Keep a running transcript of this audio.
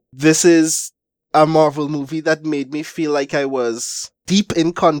This is a Marvel movie that made me feel like I was deep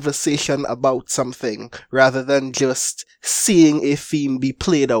in conversation about something, rather than just seeing a theme be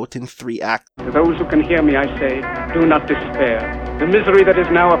played out in 3 acts. To those who can hear me, I say, do not despair. The misery that is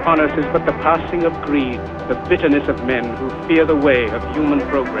now upon us is but the passing of greed, the bitterness of men who fear the way of human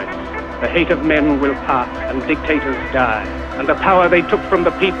progress. The hate of men will pass and dictators die, and the power they took from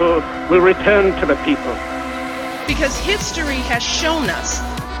the people will return to the people. Because history has shown us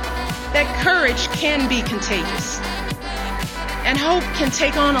that courage can be contagious, and hope can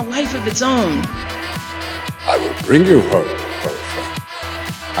take on a life of its own. I will bring you hope, old friend,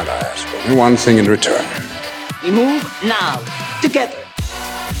 and I ask only one thing in return. We move now, together.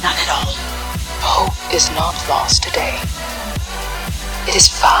 Not at all. Hope is not lost today. It is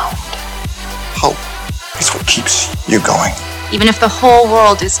found. Hope is what keeps you going. Even if the whole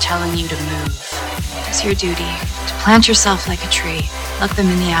world is telling you to move, it's your duty to plant yourself like a tree, look them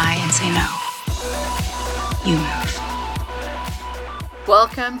in the eye and say no. You move.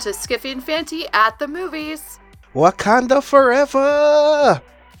 Welcome to Skiffy and Fanty at the Movies. Wakanda forever!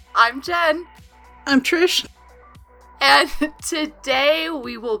 I'm Jen. I'm Trish. And today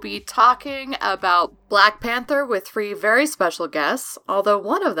we will be talking about Black Panther with 3 very special guests, although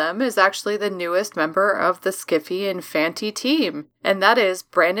one of them is actually the newest member of the Skiffy and Fanty team, and that is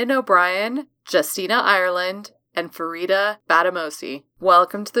Brandon O'Brien, Justina Ireland, and Faridah Gbadamosi.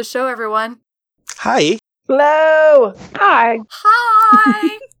 Welcome to the show, everyone. Hi. Hello. Hi.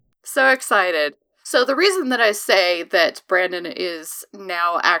 Hi. So excited. So the reason that I say that Brandon is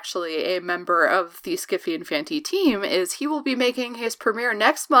now actually a member of the Skiffy and Fanty team is he will be making his premiere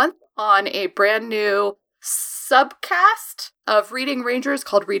next month on a brand new subcast of Reading Rangers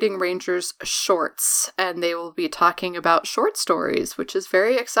called Reading Rangers Shorts, and they will be talking about short stories, which is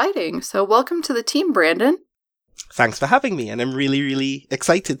very exciting. So welcome to the team, Brandon. Thanks for having me, and I'm really, really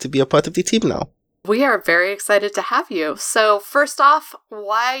excited to be a part of the team now. We are very excited to have you. So first off,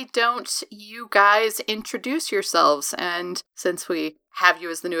 why don't you guys introduce yourselves? And since we have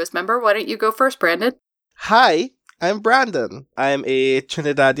you as the newest member, why don't you go first, Brandon? Hi, I'm Brandon. I'm a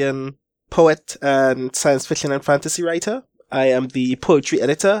Trinidadian poet and science fiction and fantasy writer. I am the poetry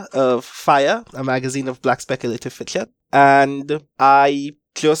editor of Fire, a magazine of black speculative fiction. And I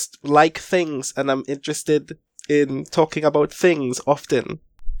just like things, and I'm interested in talking about things often.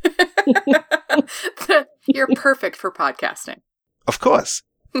 You're perfect for podcasting. Of course.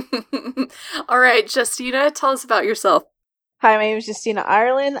 All right, Justina, tell us about yourself. Hi, my name is Justina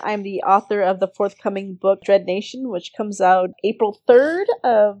Ireland. I'm the author of the forthcoming book Dread Nation, which comes out April 3rd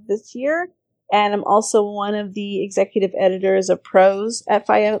of this year. And I'm also one of the executive editors of prose at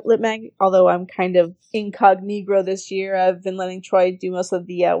Fire Lit Mag, although I'm kind of incognito this year. I've been letting Troy do most of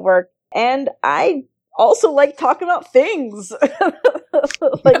the work. And I also like talking about things,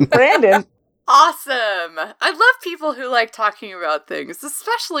 like Brandon. Awesome! I love people who like talking about things,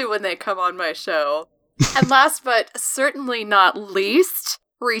 especially when they come on my show. And last but certainly not least,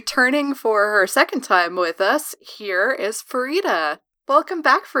 returning for her second time with us, here is Faridah. Welcome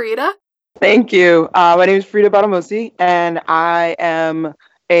back, Faridah. Thank you. My name is Faridah Gbadamosi, and I am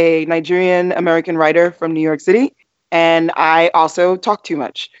a Nigerian-American writer from New York City, and I also talk too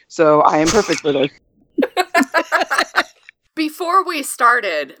much, so I am perfect for this. Before we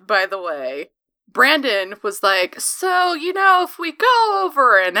started, by the way, Brandon was like, so, if we go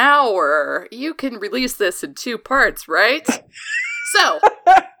over an hour, you can release this in 2 parts, right? So,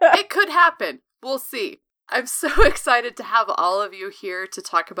 it could happen. We'll see. I'm so excited to have all of you here to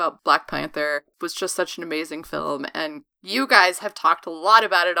talk about Black Panther. It was just such an amazing film, and you guys have talked a lot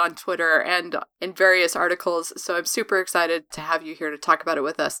about it on Twitter and in various articles, so I'm super excited to have you here to talk about it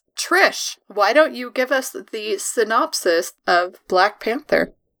with us. Trish, why don't you give us the synopsis of Black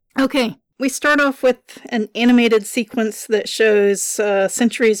Panther? Okay, we start off with an animated sequence that shows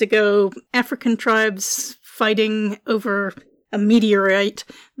centuries ago African tribes fighting over a meteorite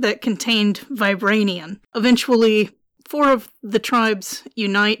that contained vibranium. Eventually, 4 of the tribes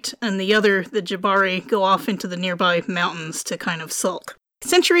unite, and the Jabari, go off into the nearby mountains to kind of sulk.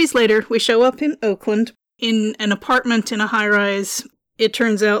 Centuries later, we show up in Oakland, in an apartment in a high-rise. It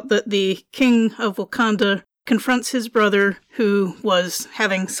turns out that the king of Wakanda confronts his brother, who was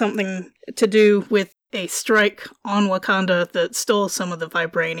having something to do with a strike on Wakanda that stole some of the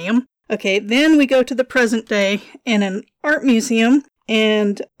vibranium. Okay, then we go to the present day in an art museum,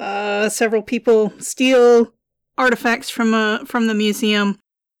 and several people steal artifacts from the museum.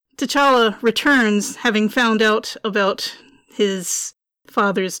 T'Challa returns, having found out about his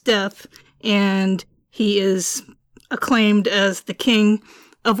father's death, and he is acclaimed as the king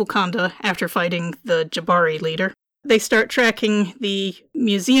of Wakanda after fighting the Jabari leader. They start tracking the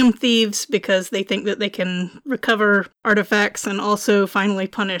museum thieves because they think that they can recover artifacts and also finally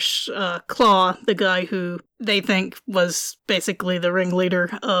punish Claw, the guy who they think was basically the ringleader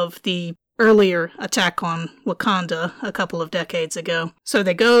of the earlier attack on Wakanda a couple of decades ago. So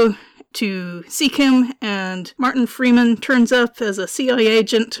they go to seek him, and Martin Freeman turns up as a CIA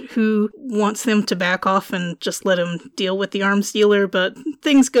agent who wants them to back off and just let him deal with the arms dealer, but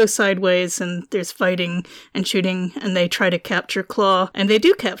things go sideways and there's fighting and shooting, and they try to capture Claw, and they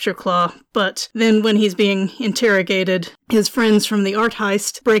do capture Claw, but then when he's being interrogated, his friends from the art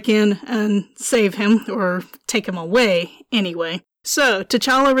heist break in and save him, or take him away anyway. So,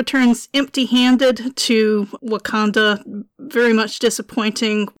 T'Challa returns empty-handed to Wakanda, very much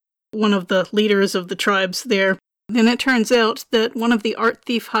disappointing one of the leaders of the tribes there. Then it turns out that one of the art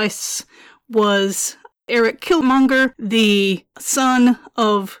thief heists was Eric Killmonger, the son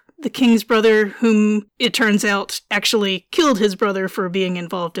of the king's brother, whom it turns out actually killed his brother for being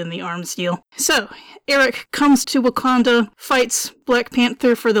involved in the arms deal. So, Eric comes to Wakanda, fights Black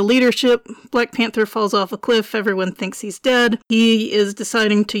Panther for the leadership. Black Panther falls off a cliff, everyone thinks he's dead. He is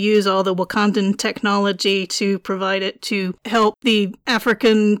deciding to use all the Wakandan technology to provide it to help the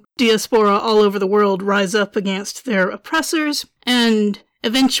African diaspora all over the world rise up against their oppressors. And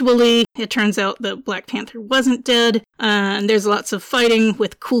eventually, it turns out that Black Panther wasn't dead, and there's lots of fighting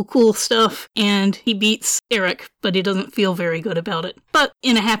with cool stuff, and he beats Eric, but he doesn't feel very good about it. But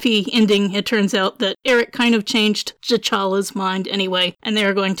in a happy ending, it turns out that Eric kind of changed T'Challa's mind anyway, and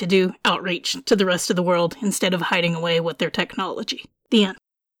they're going to do outreach to the rest of the world instead of hiding away with their technology. The end.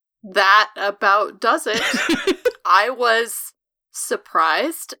 That about does it. I was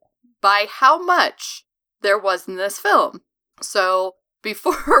surprised by how much there was in this film. So,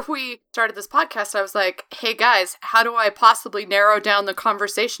 before we started this podcast, I was like, hey guys, how do I possibly narrow down the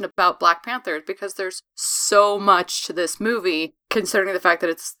conversation about Black Panther? Because there's so much to this movie, considering the fact that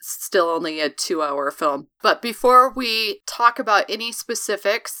it's still only a 2-hour film. But before we talk about any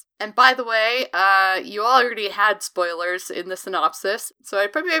specifics, and by the way, you already had spoilers in the synopsis, so I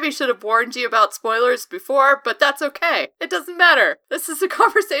maybe should have warned you about spoilers before, but that's okay. It doesn't matter. This is a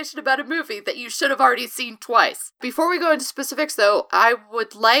conversation about a movie that you should have already seen twice. Before we go into specifics, though, I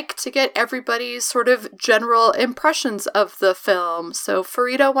would like to get everybody's sort of general impressions of the film. So,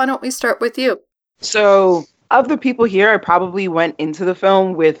 Faridah, why don't we start with you? So, of the people here, I probably went into the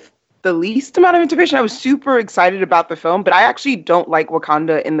film with the least amount of information. I was super excited about the film, but I actually don't like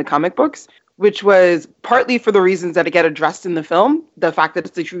Wakanda in the comic books, which was partly for the reasons that get addressed in the film, the fact that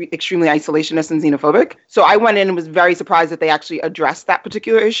it's extremely isolationist and xenophobic. So I went in and was very surprised that they actually addressed that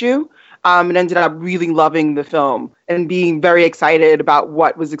particular issue, and ended up really loving the film and being very excited about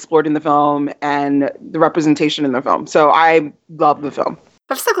what was explored in the film and the representation in the film. So I love the film.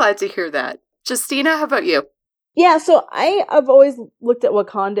 I'm so glad to hear that. Justina, how about you? Yeah, so I've always looked at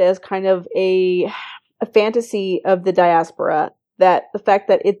Wakanda as kind of a fantasy of the diaspora, that the fact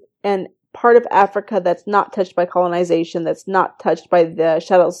that it's an part of Africa that's not touched by colonization, that's not touched by the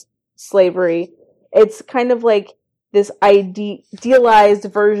chattel slavery. It's kind of like this idealized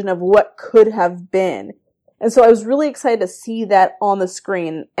version of what could have been. And so I was really excited to see that on the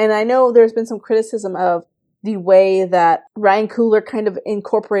screen. And I know there's been some criticism of the way that Ryan Coogler kind of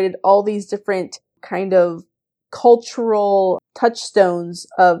incorporated all these different kind of cultural touchstones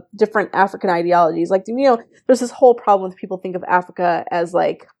of different African ideologies. Like, there's this whole problem with people think of Africa as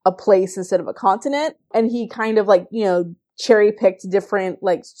like a place instead of a continent. And he kind of like, cherry picked different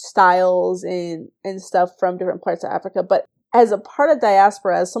like styles and stuff from different parts of Africa. But as a part of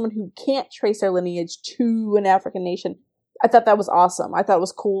diaspora, as someone who can't trace their lineage to an African nation, I thought that was awesome. I thought it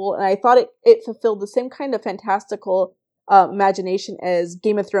was cool. And I thought it fulfilled the same kind of fantastical imagination as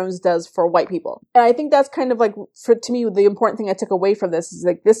Game of Thrones does for white people. And I think that's kind of like, to me, the important thing I took away from this is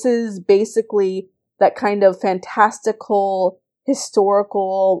like, this is basically that kind of fantastical,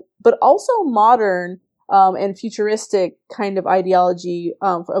 historical, but also modern and futuristic kind of ideology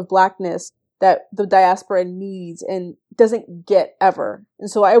of blackness that the diaspora needs and doesn't get ever. And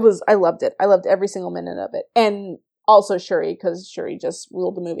so I loved it. I loved every single minute of it. And also Shuri, because Shuri just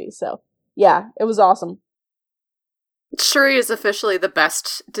ruled the movie. So yeah, it was awesome. Shuri is officially the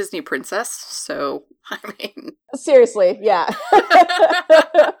best Disney princess, so, I mean... Seriously, yeah.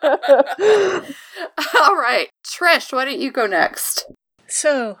 All right. Trish, why don't you go next?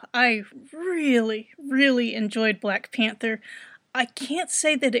 So, I really, really enjoyed Black Panther. I can't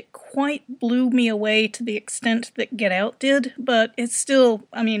say that it quite blew me away to the extent that Get Out did, but it's still,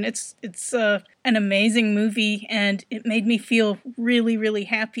 I mean, it's an amazing movie, and it made me feel really, really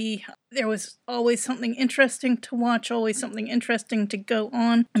happy. There was always something interesting to watch, always something interesting to going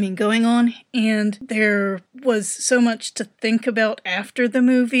on, and there was so much to think about after the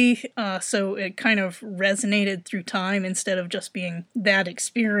movie, so it kind of resonated through time instead of just being that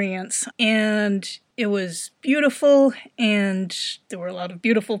experience. And it was beautiful, and there were a lot of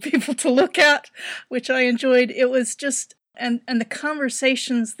beautiful people to look at, which I enjoyed. It was just, and the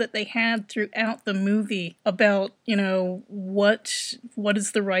conversations that they had throughout the movie about, what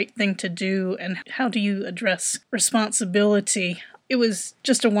is the right thing to do and how do you address responsibility. It was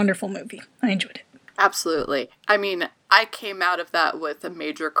just a wonderful movie. I enjoyed it. Absolutely. I mean, I came out of that with a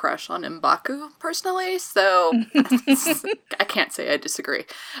major crush on M'Baku, personally, so I can't say I disagree.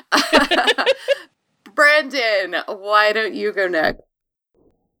 Brandon, why don't you go next?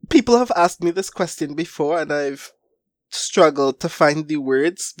 People have asked me this question before, and I've struggled to find the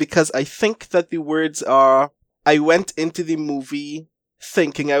words, because I think that the words are, I went into the movie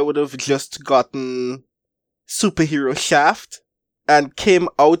thinking I would have just gotten superhero Shaft, and came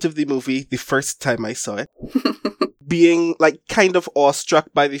out of the movie the first time I saw it being kind of awestruck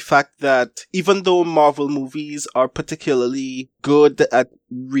by the fact that even though Marvel movies are particularly good at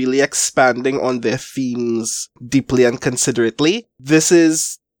really expanding on their themes deeply and considerately, this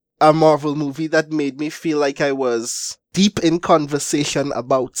is a Marvel movie that made me feel like I was deep in conversation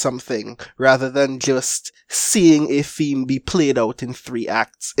about something rather than just seeing a theme be played out in 3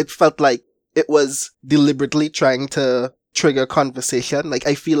 acts. It felt like it was deliberately trying to trigger conversation.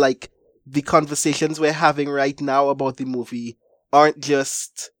 I feel like the conversations we're having right now about the movie aren't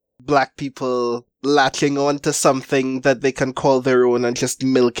just Black people latching on to something that they can call their own and just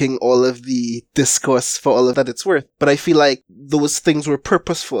milking all of the discourse for all of that it's worth. But I feel like those things were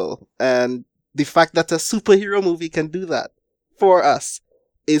purposeful, and the fact that a superhero movie can do that for us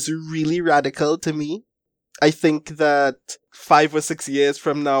is really radical to me. I think that 5 or 6 years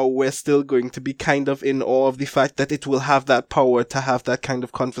from now, we're still going to be kind of in awe of the fact that it will have that power to have that kind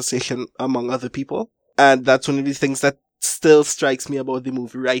of conversation among other people. And that's one of the things that still strikes me about the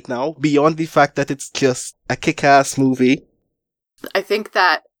movie right now, beyond the fact that it's just a kick-ass movie. I think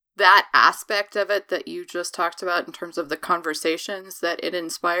that aspect of it that you just talked about in terms of the conversations that it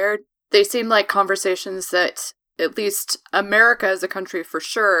inspired, they seem like conversations that at least America as a country for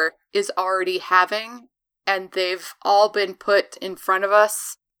sure is already having. And they've all been put in front of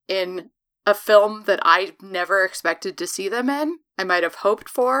us in a film that I never expected to see them in. I might have hoped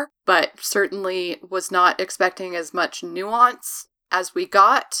for, but certainly was not expecting as much nuance as we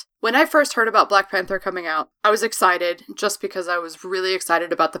got. When I first heard about Black Panther coming out, I was excited just because I was really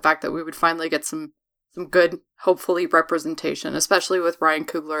excited about the fact that we would finally get some good, hopefully, representation, especially with Ryan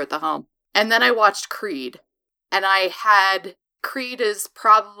Coogler at the helm. And then I watched Creed, and Creed is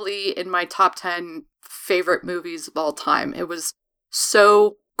probably in my top 10 favorite movies of all time. It was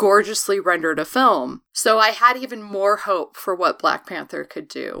so gorgeously rendered a film. So I had even more hope for what Black Panther could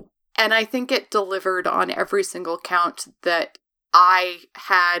do. And I think it delivered on every single count that I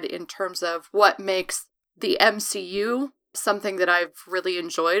had in terms of what makes the MCU something that I've really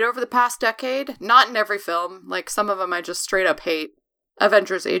enjoyed over the past decade. Not in every film. Some of them I just straight up hate.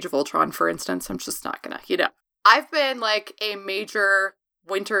 Avengers Age of Ultron, for instance. I'm just not gonna, I've been a major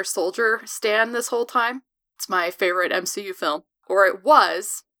Winter Soldier stan this whole time. It's my favorite MCU film. Or it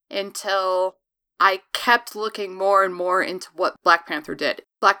was, until I kept looking more and more into what Black Panther did.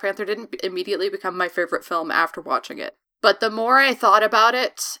 Black Panther didn't immediately become my favorite film after watching it. But the more I thought about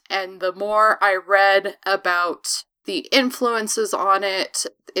it, and the more I read about the influences on it,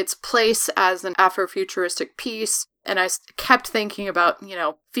 its place as an Afrofuturistic piece, and I kept thinking about,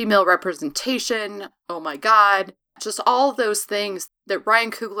 female representation, oh my god, just all those things that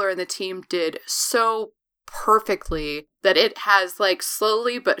Ryan Coogler and the team did so perfectly that it has,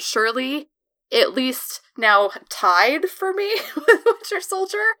 slowly but surely, at least now tied for me with Winter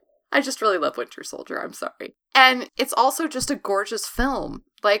Soldier. I just really love Winter Soldier, I'm sorry. And it's also just a gorgeous film.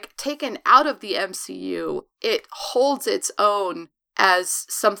 Taken out of the MCU, it holds its own as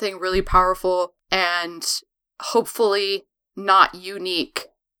something really powerful and hopefully not unique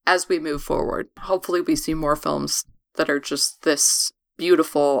as we move forward. Hopefully we see more films that are just this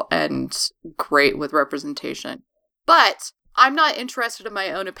beautiful and great with representation. But I'm not interested in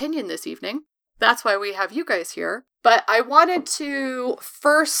my own opinion this evening. That's why we have you guys here. But I wanted to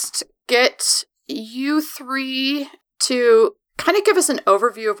first get you three to kind of give us an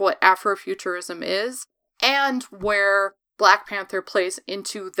overview of what Afrofuturism is and where Black Panther plays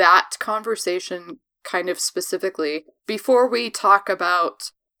into that conversation kind of specifically before we talk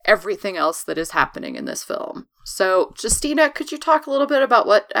about everything else that is happening in this film. So, Justina, could you talk a little bit about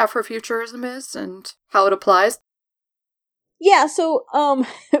what Afrofuturism is and how it applies? Yeah, so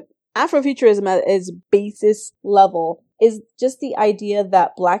Afrofuturism at its basis level is just the idea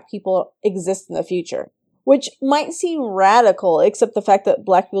that Black people exist in the future, which might seem radical, except the fact that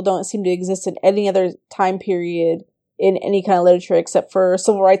Black people don't seem to exist in any other time period in any kind of literature except for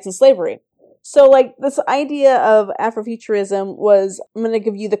civil rights and slavery. So, like, this idea of Afrofuturism was, I'm going to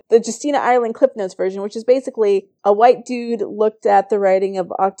give you the Justina Ireland Cliff Notes version, which is basically a white dude looked at the writing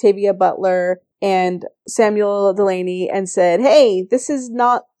of Octavia Butler and Samuel Delany and said, hey, this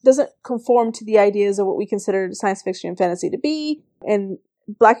doesn't conform to the ideas of what we consider science fiction and fantasy to be. And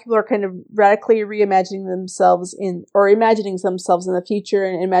Black people are kind of radically imagining themselves in the future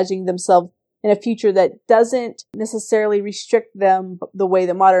and imagining themselves in a future that doesn't necessarily restrict them the way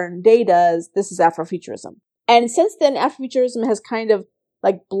the modern day does. This is Afrofuturism. And since then, Afrofuturism has kind of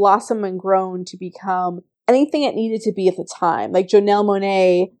like blossomed and grown to become anything it needed to be at the time. Like Janelle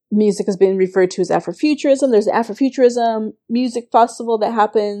Monáe music has been referred to as Afrofuturism. There's an Afrofuturism music festival that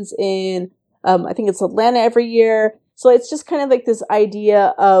happens in, I think it's Atlanta every year. So it's just kind of like this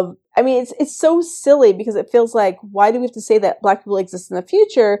idea of, I mean, it's so silly because it feels like, why do we have to say that Black people exist in the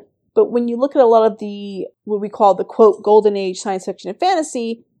future? But when you look at a lot of the, what we call the quote, golden age science fiction and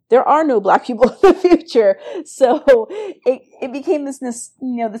fantasy, there are no Black people in the future. So it became this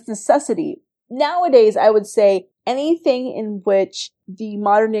necessity. Nowadays, I would say anything in which the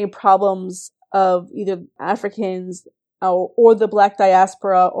modern day problems of either Africans or the Black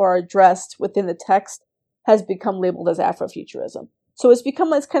diaspora are addressed within the text has become labeled as Afrofuturism. So it's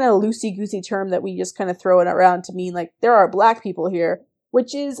become this kind of loosey-goosey term that we just kind of throw it around to mean like there are Black people here,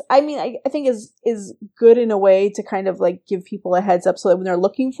 which is, I mean, I think is good in a way to kind of like give people a heads up so that when they're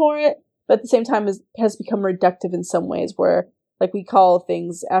looking for it, but at the same time has become reductive in some ways where like we call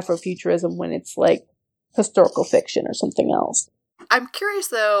things Afrofuturism when it's like historical fiction or something else. I'm curious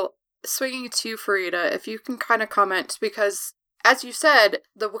though, swinging to Faridah, if you can kind of comment, because as you said,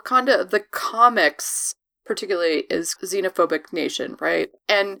 the Wakanda of the comics particularly is a xenophobic nation, right?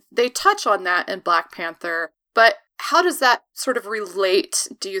 And they touch on that in Black Panther, but how does that sort of relate,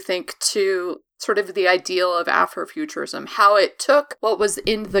 do you think, to sort of the ideal of Afrofuturism? How it took what was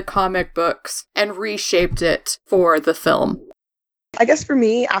in the comic books and reshaped it for the film? I guess for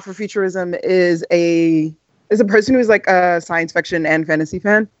me, Afrofuturism is a person who's like a science fiction and fantasy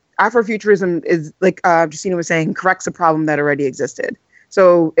fan. Afrofuturism is, like Justina was saying, corrects a problem that already existed.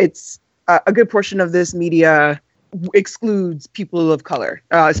 So it's a good portion of this media excludes people of color,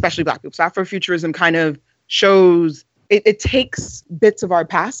 especially Black people. So Afrofuturism kind of shows, it takes bits of our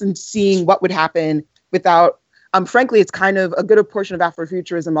past and seeing what would happen without, frankly, it's kind of a good portion of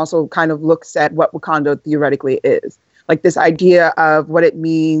Afrofuturism also kind of looks at what Wakanda theoretically is. Like this idea of what it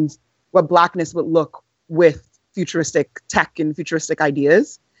means, what Blackness would look with futuristic tech and futuristic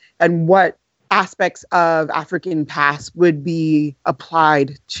ideas, and what aspects of African past would be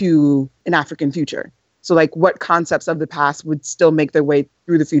applied to an African future. So like what concepts of the past would still make their way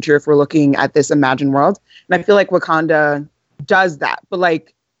through the future if we're looking at this imagined world. And I feel like Wakanda does that. But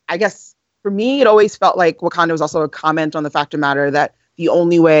like, I guess for me, it always felt like Wakanda was also a comment on the fact of matter that the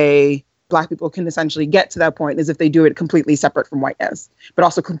only way Black people can essentially get to that point is if they do it completely separate from whiteness, but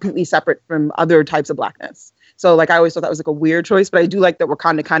also completely separate from other types of Blackness. So like, I always thought that was like a weird choice, but I do like that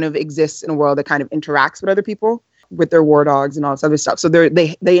Wakanda kind of exists in a world that kind of interacts with other people with their war dogs and all this other stuff. So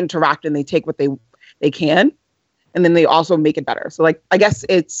they interact and they take what they can, and then they also make it better. So like, I guess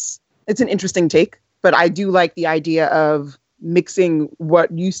it's an interesting take, but I do like the idea of mixing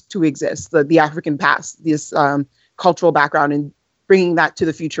what used to exist, the African past, this cultural background, and bringing that to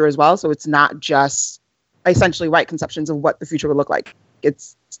the future as well. So it's not just essentially white conceptions of what the future would look like.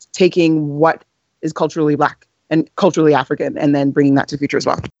 It's taking what is culturally Black and culturally African and then bringing that to the future as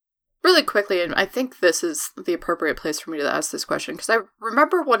well. Really quickly, and I think this is the appropriate place for me to ask this question, because I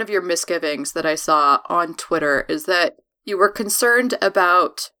remember one of your misgivings that I saw on Twitter is that you were concerned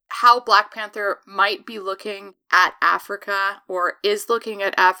about how Black Panther might be looking at Africa or is looking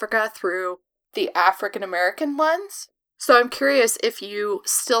at Africa through the African American lens. So I'm curious if you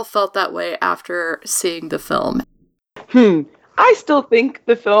still felt that way after seeing the film. I still think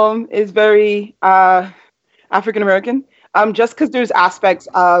the film is very African American. Just because there's aspects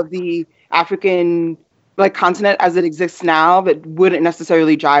of the African like continent as it exists now that wouldn't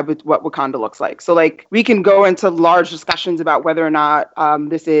necessarily jibe with what Wakanda looks like. So like we can go into large discussions about whether or not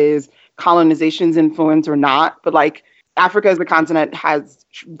this is colonization's influence or not, but like Africa as a continent has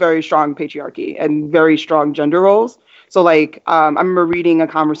very strong patriarchy and very strong gender roles. So like I remember reading a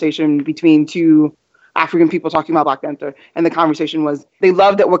conversation between two African people talking about Black Panther. And the conversation was, they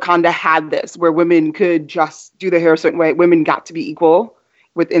loved that Wakanda had this, where women could just do their hair a certain way. Women got to be equal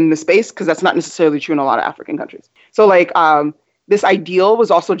within the space, because that's not necessarily true in a lot of African countries. So like this ideal was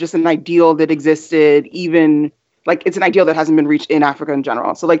also just an ideal that existed, even like it's an ideal that hasn't been reached in Africa in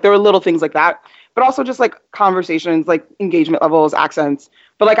general. So like there were little things like that, but also just like conversations, like engagement levels, accents.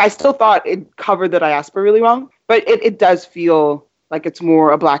 But like I still thought it covered the diaspora really well. But it does feel like it's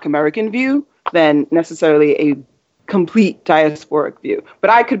more a Black American view than necessarily a complete diasporic view. But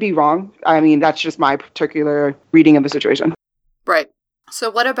I could be wrong. I mean, that's just my particular reading of the situation. Right. So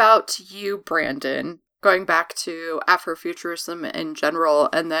what about you, Brandon? Going back to Afrofuturism in general,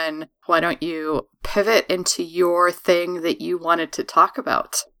 and then why don't you pivot into your thing that you wanted to talk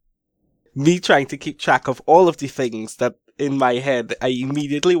about? Me trying to keep track of all of the things that in my head I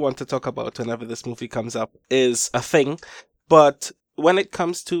immediately want to talk about whenever this movie comes up is a thing. But when it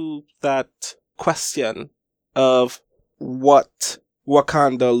comes to that question of what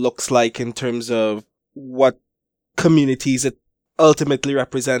Wakanda looks like in terms of what communities it ultimately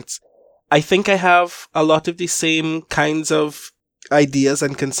represents, I think I have a lot of the same kinds of ideas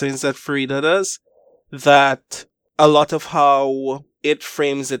and concerns that Faridah does, that a lot of how it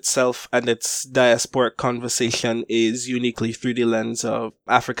frames itself and its diasporic conversation is uniquely through the lens of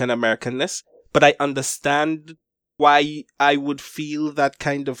African Americanness. But I understand why I would feel that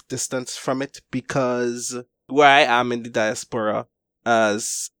kind of distance from it, because where I am in the diaspora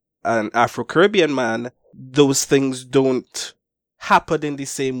as an Afro-Caribbean man, those things don't happen in the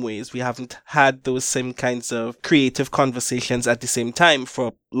same ways. We haven't had those same kinds of creative conversations at the same time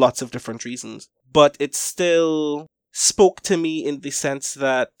for lots of different reasons. But it still spoke to me in the sense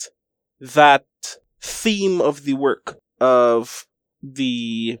that that theme of the work of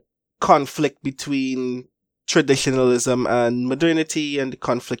the conflict between traditionalism and modernity, and the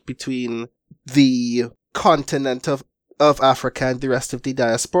conflict between the continent of Africa and the rest of the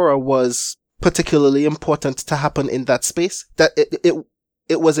diaspora was particularly important to happen in that space. That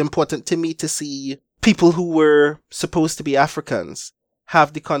it was important to me to see people who were supposed to be Africans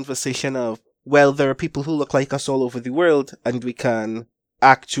have the conversation of, well, there are people who look like us all over the world, and we can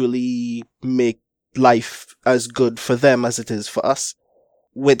actually make life as good for them as it is for us,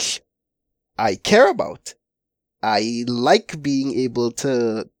 which I care about. I like being able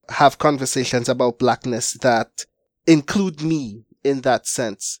to have conversations about Blackness that include me in that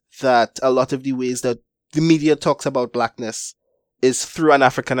sense, that a lot of the ways that the media talks about Blackness is through an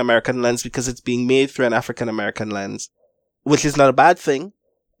African American lens, because it's being made through an African American lens, which is not a bad thing,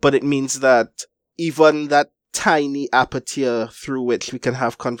 but it means that even that tiny aperture through which we can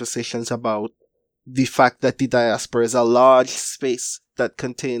have conversations about the fact that the diaspora is a large space that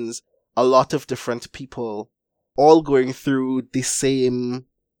contains a lot of different people, all going through the same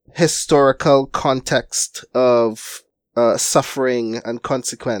historical context of suffering and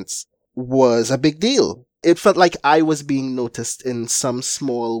consequence, was a big deal. It felt like I was being noticed in some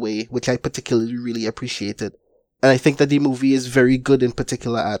small way, which I particularly really appreciated. And I think that the movie is very good in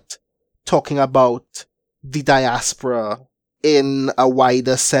particular at talking about the diaspora in a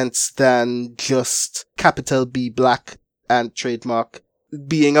wider sense than just capital B Black and trademark.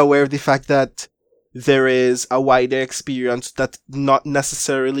 Being aware of the fact that there is a wider experience that not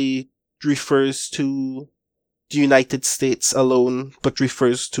necessarily refers to the United States alone, but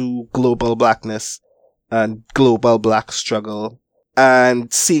refers to global Blackness and global Black struggle.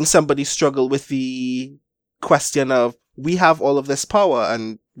 And seeing somebody struggle with the question of, we have all of this power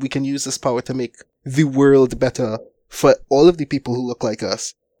and we can use this power to make the world better for all of the people who look like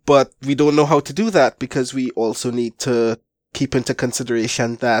us. But we don't know how to do that, because we also need to keep into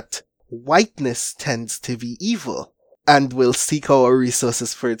consideration that whiteness tends to be evil and will seek our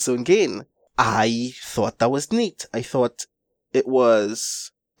resources for its own gain. I thought that was neat. I thought it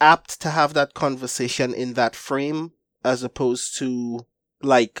was apt to have that conversation in that frame, as opposed to,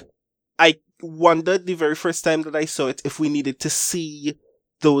 like, I wondered the very first time that I saw it if we needed to see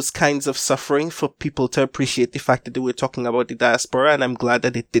those kinds of suffering for people to appreciate the fact that they were talking about the diaspora, and I'm glad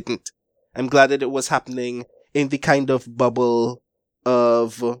that it didn't. I'm glad that it was happening in the kind of bubble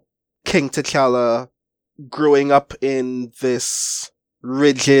of King T'Challa growing up in this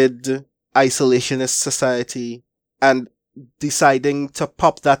rigid isolationist society and deciding to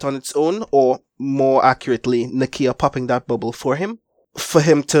pop that on its own, or more accurately, Nakia popping that bubble for him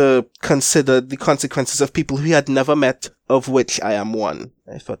to consider the consequences of people he had never met, of which I am one.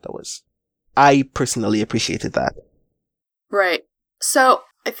 I personally appreciated that. Right. So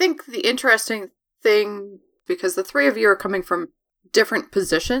I think the interesting thing, because the three of you are coming from different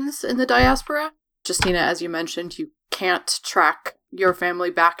positions in the diaspora. Justina, as you mentioned, you can't track your family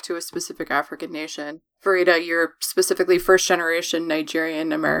back to a specific African nation. Faridah, you're specifically first-generation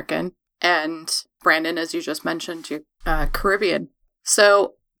Nigerian American. And Brandon, as you just mentioned, you're Caribbean.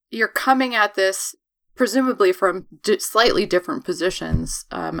 So you're coming at this presumably from slightly different positions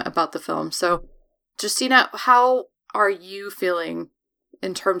about the film. So, Justina, how are you feeling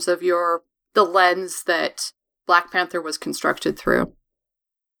in terms of the lens that Black Panther was constructed through?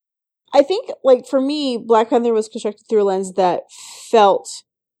 I think, like, for me, Black Panther was constructed through a lens that felt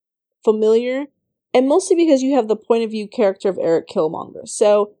familiar, and mostly because you have the point of view character of Eric Killmonger.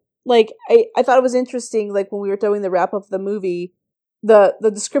 So, like, I thought it was interesting, like, when we were doing the wrap-up of the movie, the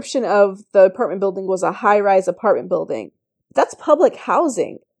description of the apartment building was a high-rise apartment building. That's public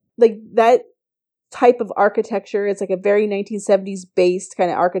housing. Like, that type of architecture, it's like a very 1970s based kind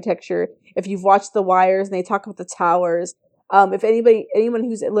of architecture. If you've watched The Wires and they talk about the towers, if anyone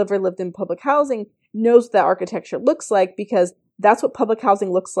who's lived in public housing knows what that architecture looks like, because that's what public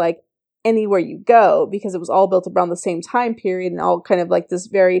housing looks like anywhere you go, because it was all built around the same time period and all kind of like this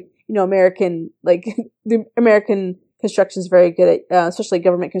very, American, like the American construction is very good at, especially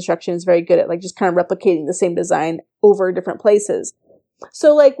government construction is very good at like just kind of replicating the same design over different places.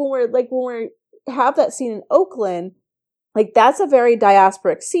 So like when we have that scene in Oakland, like that's a very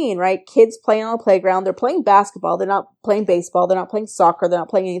diasporic scene, right? Kids playing on a playground, they're playing basketball, they're not playing baseball, they're not playing soccer, they're not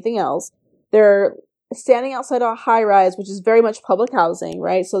playing anything else. They're standing outside a high rise, which is very much public housing,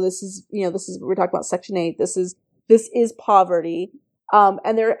 right? So this is, we're talking about Section 8. This is poverty.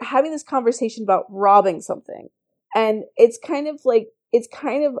 And they're having this conversation about robbing something. And it's kind of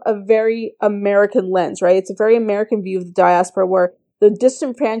a very American lens, right? It's a very American view of the diaspora where the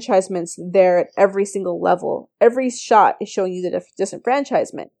disenfranchisement's there at every single level. Every shot is showing you the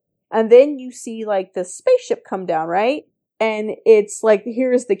disenfranchisement. And then you see like the spaceship come down, right? And it's like,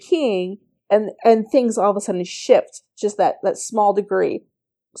 here's the king, and things all of a sudden shift, just that small degree.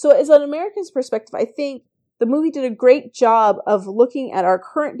 So as an American's perspective, I think the movie did a great job of looking at our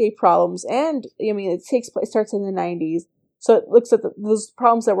current day problems. And it starts in the 90s. So it looks at those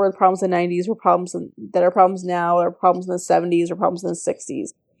problems that were problems in the 90s were problems that are problems now, or problems in the 70s, or problems in the 60s.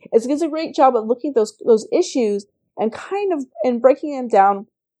 It does a great job of looking at those issues and and breaking them down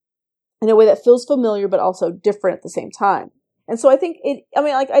in a way that feels familiar but also different at the same time. And so I think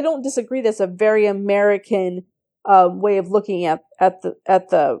I don't disagree. That's a very American way of looking at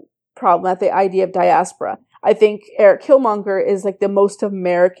the problem, at the idea of diaspora. I think Eric Killmonger is like the most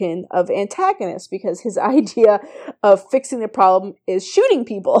American of antagonists, because his idea of fixing the problem is shooting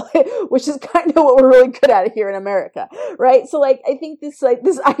people, which is kind of what we're really good at here in America, right? So like, I think this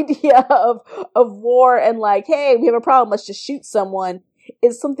idea of war and like, hey, we have a problem, let's just shoot someone,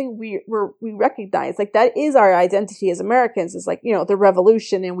 is something we recognize. Like that is our identity as Americans, is like, the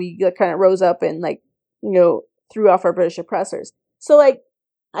revolution, and we kind of rose up and like, threw off our British oppressors. So like,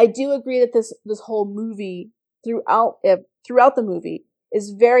 I do agree that this whole movie throughout the movie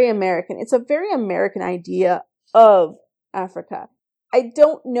is very American. It's a very American idea of Africa. I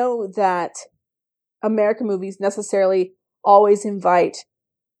don't know that American movies necessarily always invite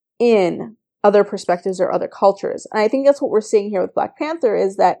in other perspectives or other cultures. And I think that's what we're seeing here with Black Panther,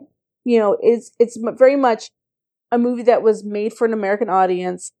 is that, it's very much a movie that was made for an American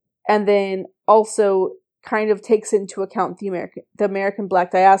audience, and then also kind of takes into account the American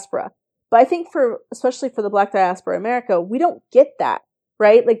Black diaspora. But I think especially for the Black diaspora in America, we don't get that,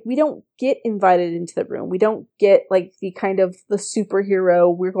 right? Like we don't get invited into the room. We don't get like the kind of the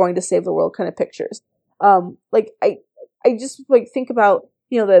superhero, we're going to save the world kind of pictures. Like I just like think about,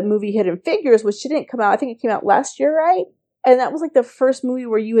 the movie Hidden Figures, which didn't come out, I think it came out last year, right? And that was like the first movie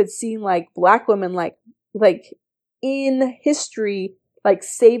where you had seen like Black women like in history, like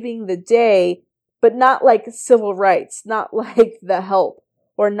saving the day, but not like civil rights, not like The Help,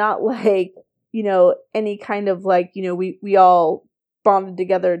 or not like, any kind of like, we all bonded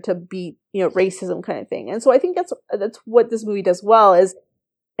together to beat, racism kind of thing. And so I think that's what this movie does well, is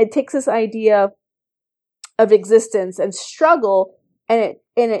it takes this idea of existence and struggle, and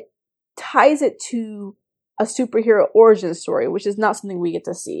it ties it to a superhero origin story, which is not something we get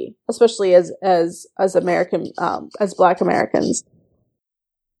to see, especially as American, as Black Americans.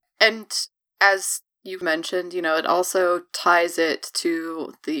 And as you mentioned, it also ties it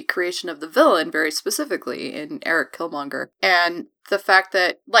to the creation of the villain very specifically in Eric Killmonger. And the fact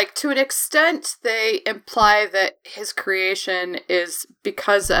that, like, to an extent, they imply that his creation is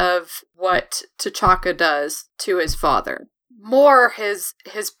because of what T'Chaka does to his father. More his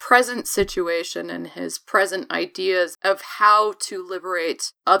present situation and his present ideas of how to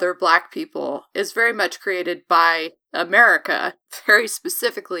liberate other Black people is very much created by America, very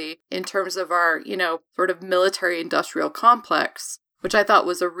specifically in terms of our, sort of military-industrial complex, which I thought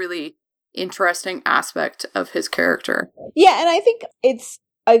was a really interesting aspect of his character. Yeah, and I think it's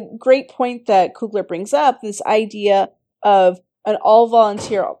a great point that Coogler brings up, this idea of an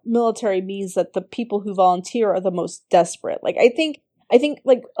all-volunteer military means that the people who volunteer are the most desperate. Like, I think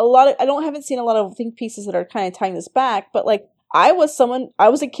like haven't seen a lot of think pieces that are kind of tying this back, but like, I was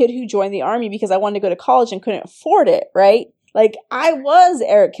a kid who joined the army because I wanted to go to college and couldn't afford it, right? Like, I was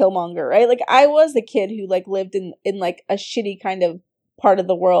Eric Killmonger, right? Like, I was the kid who like lived in like a shitty kind of part of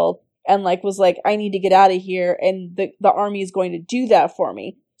the world and like was like, I need to get out of here, and the army is going to do that for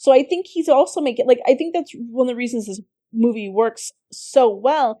me. So I think he's also making, like, I think that's one of the reasons this movie works so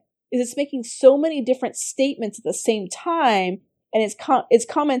well, is it's making so many different statements at the same time, and it's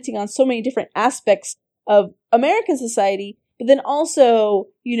commenting on so many different aspects of American society, but then also,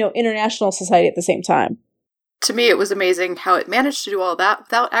 international society at the same time. To me, it was amazing how it managed to do all that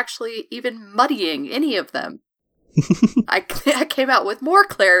without actually even muddying any of them. I came out with more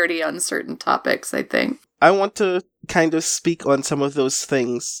clarity on certain topics, I think. I want to kind of speak on some of those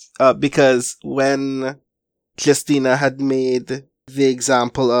things, because when Justina had made the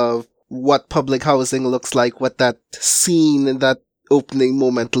example of what public housing looks like, what that scene in that opening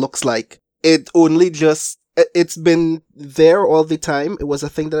moment looks like, it's been there all the time. It was a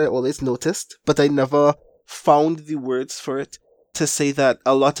thing that I always noticed, but I never found the words for it to say that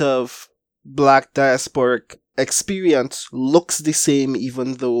a lot of Black diasporic experience looks the same,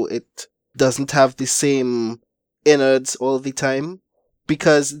 even though it doesn't have the same innards all the time.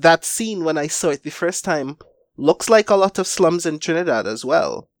 Because that scene, when I saw it the first time, looks like a lot of slums in Trinidad as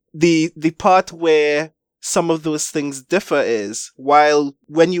well. The part where some of those things differ is, while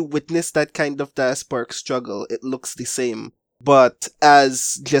when you witness that kind of diasporic struggle, it looks the same. But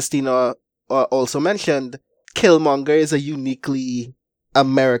as Justina also mentioned, Killmonger is a uniquely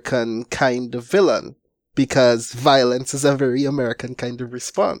American kind of villain, because violence is a very American kind of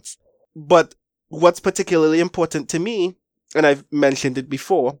response. But what's particularly important to me, and I've mentioned it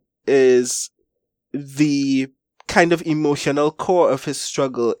before, is the kind of emotional core of his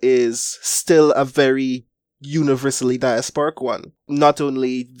struggle is still a very universally diasporic one. Not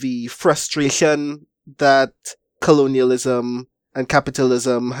only the frustration that colonialism and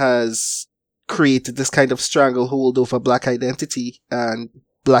capitalism has created this kind of stranglehold over Black identity and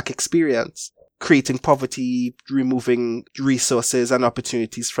Black experience, creating poverty, removing resources and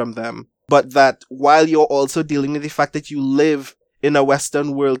opportunities from them, but that while you're also dealing with the fact that you live in a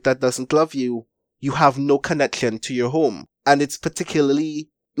Western world that doesn't love you, you have no connection to your home. And it's particularly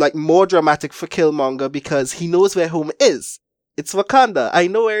like more dramatic for Killmonger because he knows where home is. It's Wakanda. I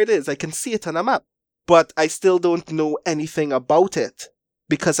know where it is. I can see it on a map. But I still don't know anything about it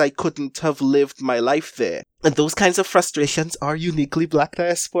because I couldn't have lived my life there. And those kinds of frustrations are uniquely Black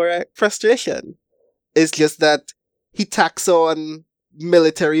diaspora frustration. It's just that he tacks on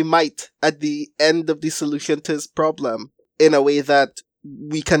military might at the end of the solution to his problem in a way that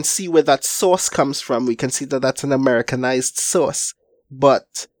we can see where that source comes from. We can see that that's an Americanized source.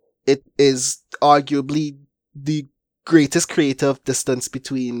 But it is arguably the greatest creative distance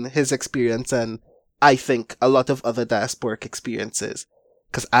between his experience and, I think, a lot of other diasporic experiences.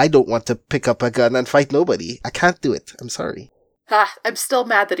 Because I don't want to pick up a gun and fight nobody. I can't do it. I'm sorry. I'm still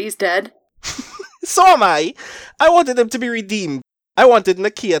mad that he's dead. So am I. I wanted him to be redeemed. I wanted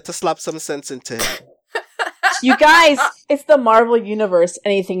Nakia to slap some sense into him. You guys, it's the Marvel Universe.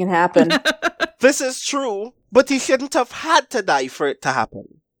 Anything can happen. This is true, but he shouldn't have had to die for it to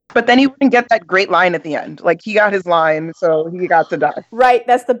happen. But then he wouldn't get that great line at the end. Like, he got his line, so he got to die. Right,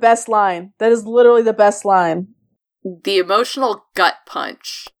 that's the best line. That is literally the best line. The emotional gut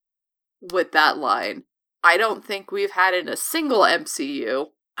punch with that line, I don't think we've had in a single MCU.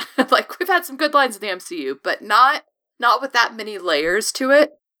 Like, we've had some good lines in the MCU, but not with that many layers to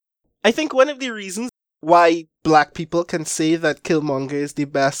it. I think one of the reasons why Black people can say that Killmonger is the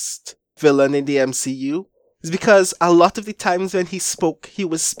best villain in the MCU is because a lot of the times when he spoke, he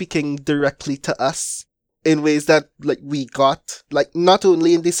was speaking directly to us in ways that, like, we got. Like, not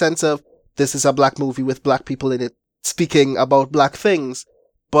only in the sense of this is a Black movie with Black people in it speaking about Black things,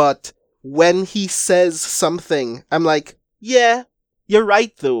 but when he says something, I'm like, yeah, you're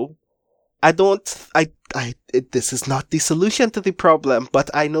right though. This is not the solution to the problem,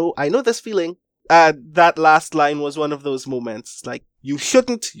 but I know this feeling. That last line was one of those moments. Like, you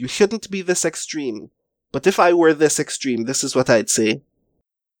shouldn't be this extreme. But if I were this extreme, this is what I'd say.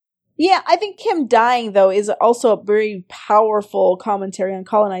 Yeah, I think him dying, though, is also a very powerful commentary on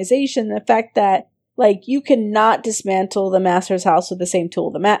colonization. The fact that Like, you cannot dismantle the master's house with the same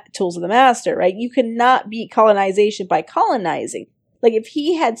tools of the master, right? You cannot beat colonization by colonizing. Like, if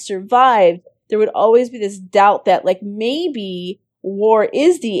he had survived, there would always be this doubt that, like, maybe war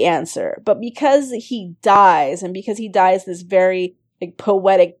is the answer. But because he dies, and because he dies this very, like,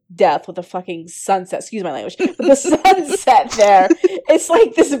 poetic death with a fucking sunset, excuse my language, with the sunset there, it's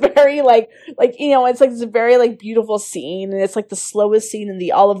like this very, like, it's like this very, like, beautiful scene, and it's like the slowest scene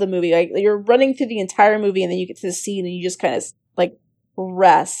in all of the movie. Like, you're running through the entire movie, and then you get to the scene, and you just kind of, like,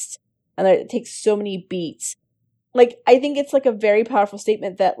 rest. And it takes so many beats. Like, I think it's, like, a very powerful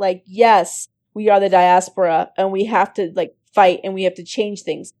statement that, like, yes, we are the diaspora, and we have to, like, fight, and we have to change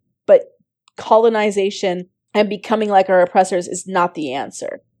things. But colonization and becoming like our oppressors is not the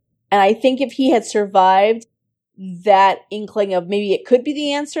answer. And I think if he had survived, that inkling of maybe it could be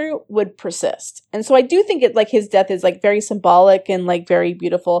the answer would persist. And so I do think it, like, his death is, like, very symbolic and, like, very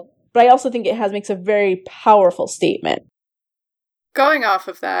beautiful. But I also think it makes a very powerful statement. Going off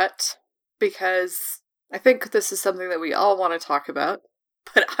of that, because I think this is something that we all want to talk about,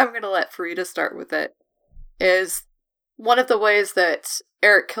 but I'm going to let Faridah start with it, is one of the ways that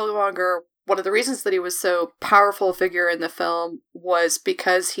Eric Killmonger, one of the reasons that he was so powerful figure in the film was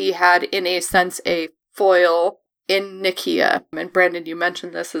because he had, in a sense, a foil in Nakia. And Brandon, you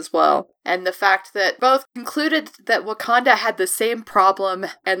mentioned this as well. And the fact that both concluded that Wakanda had the same problem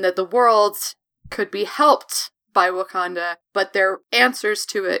and that the world could be helped by Wakanda, but their answers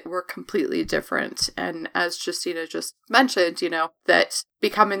to it were completely different. And as Justina just mentioned, that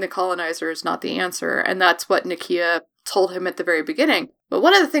becoming the colonizer is not the answer. And that's what Nakia told him at the very beginning. But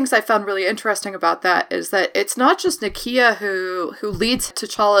one of the things I found really interesting about that is that it's not just Nakia who leads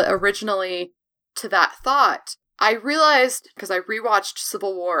T'Challa originally to that thought. I realized, because I rewatched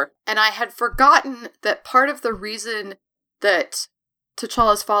Civil War, and I had forgotten that part of the reason that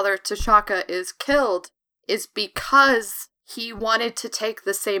T'Challa's father, T'Chaka, is killed is because he wanted to take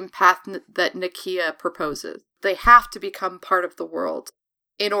the same path that Nakia proposes. They have to become part of the world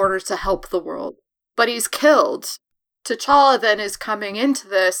in order to help the world. But he's killed. T'Challa then is coming into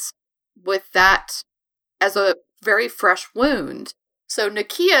this with that as a very fresh wound. So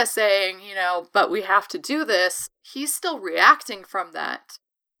Nakia saying, but we have to do this, he's still reacting from that.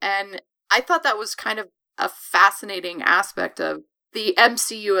 And I thought that was kind of a fascinating aspect of the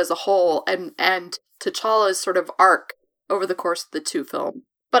MCU as a whole and T'Challa's sort of arc over the course of the two films.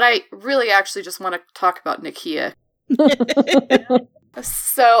 But I really actually just want to talk about Nakia.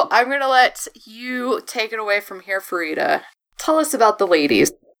 So I'm going to let you take it away from here, Faridah. Tell us about the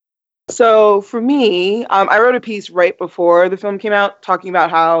ladies. So for me, I wrote a piece right before the film came out talking about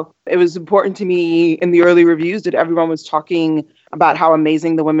how it was important to me in the early reviews that everyone was talking about how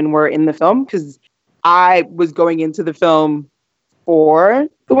amazing the women were in the film, because I was going into the film for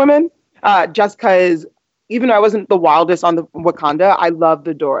the women, just because even though I wasn't the wildest on the Wakanda, I loved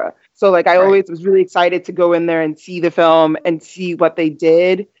the Dora. So, like, I always was really excited to go in there and see the film and see what they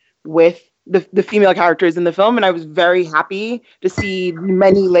did with the female characters in the film. And I was very happy to see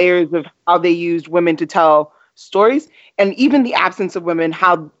many layers of how they used women to tell stories. And even the absence of women,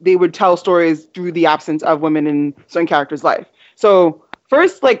 how they would tell stories through the absence of women in certain characters' life. So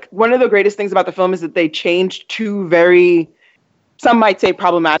first, like, one of the greatest things about the film is that they changed two very, some might say,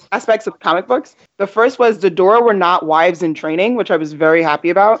 problematic aspects of comic books. The first was the Dora were not wives in training, which I was very happy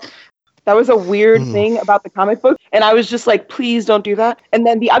about. That was a weird thing about the comic book. And I was just like, please don't do that. And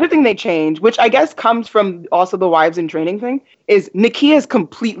then the other thing they changed, which I guess comes from also the wives in training thing, is Nakia is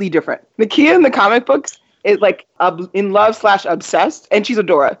completely different. Nakia in the comic books is like in love/obsessed, and she's a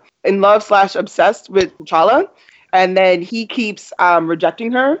Dora, in love/obsessed with T'Challa. And then he keeps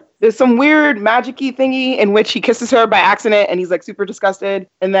rejecting her. There's some weird magic-y thingy in which he kisses her by accident and he's like super disgusted.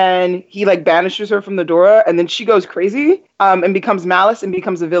 And then he like banishes her from the Dora, and then she goes crazy and becomes Malice and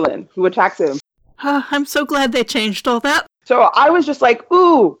becomes a villain who attacks him. I'm so glad they changed all that. So I was just like,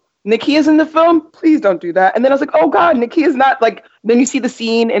 ooh, Nakia's in the film? Please don't do that. And then I was like, oh God, Nakia's not like, then you see the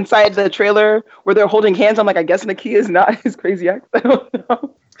scene inside the trailer where they're holding hands. I'm like, I guess Nakia is not his crazy ex. I don't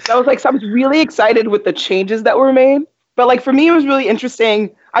know. I was like, so I was really excited with the changes that were made. But like, for me, it was really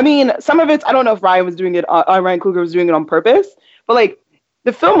interesting. I mean, some of it, I don't know if Ryan Coogler was doing it on purpose, but like,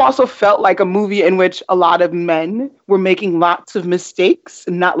 the film also felt like a movie in which a lot of men were making lots of mistakes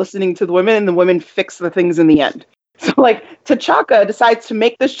and not listening to the women, and the women fix the things in the end. So like, T'Chaka decides to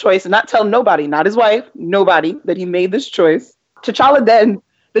make this choice and not tell nobody, not his wife, nobody, that he made this choice. T'Challa then,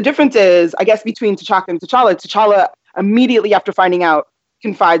 the difference is, I guess, between T'Chaka and T'Challa immediately after finding out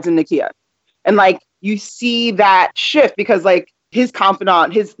confides in Nakia. And like, you see that shift because like his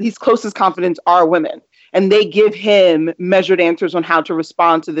confidant, his closest confidants are women, and they give him measured answers on how to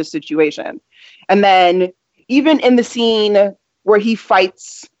respond to this situation. And then even in the scene where he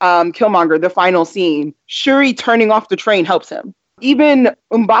fights Killmonger, the final scene, Shuri turning off the train helps him. Even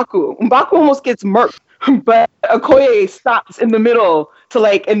M'Baku almost gets murked, but Okoye stops in the middle to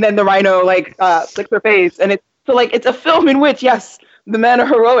like, and then the Rhino like flicks her face, and it's a film in which, yes, the men are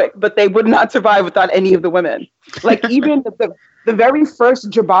heroic, but they would not survive without any of the women. Like even the very first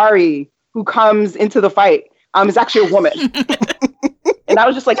Jabari who comes into the fight is actually a woman, and I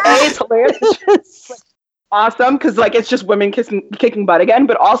was just like, it's hilarious. It's just, awesome, because like it's just women kicking butt again,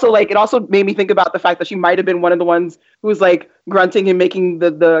 but also like it also made me think about the fact that she might have been one of the ones who was like grunting and making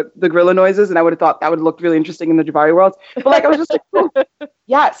the gorilla noises, and I would have thought that would look really interesting in the Jabari world. But like I was just like, oh.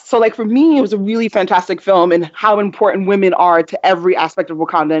 Yes. So like for me, it was a really fantastic film, and how important women are to every aspect of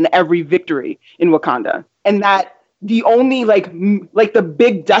Wakanda and every victory in Wakanda, and that the only like the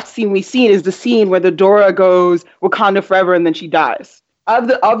big death scene we've seen is the scene where the Dora goes Wakanda forever and then she dies. Of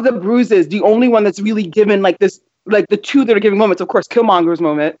the bruises, the only one that's really given like this, like the two that are giving moments, of course, Killmonger's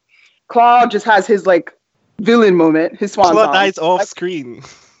moment. Claw just has his like villain moment, his swan Claw song. dies off screen.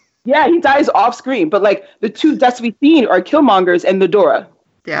 Yeah, he dies off screen, but like the two deaths we've seen are Killmonger's and the Dora.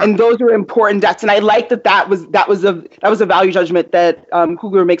 Yeah. And those are important deaths, and I like that was a value judgment that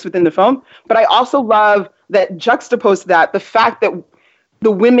Coogler makes within the film. But I also love that juxtaposed to that the fact that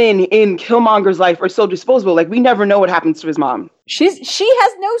the women in Killmonger's life are so disposable. Like we never know what happens to his mom. She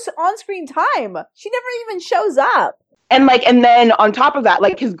has no on-screen time. She never even shows up. And then on top of that,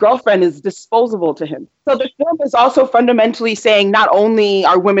 like his girlfriend is disposable to him. So the film is also fundamentally saying not only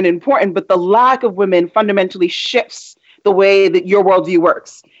are women important, but the lack of women fundamentally shifts the way that your worldview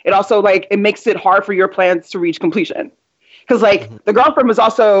works. It also like it makes it hard for your plans to reach completion. Because like the girlfriend was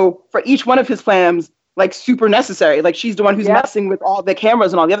also for each one of his plans like super necessary. Like she's the one who's messing with all the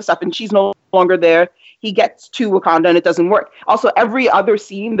cameras and all the other stuff, and she's no longer there. He gets to Wakanda and it doesn't work. Also, every other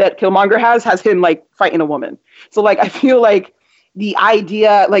scene that Killmonger has him like fighting a woman. So like I feel like the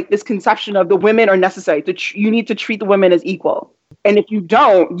idea, like this conception of the women are necessary. You need to treat the women as equal, and if you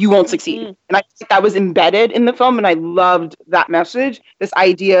don't, you won't succeed. And I think that was embedded in the film, and I loved that message. This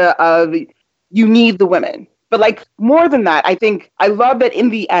idea of you need the women, but like more than that, I think I love that in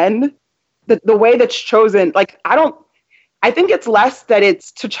the end. The way that's chosen, like, I think it's less that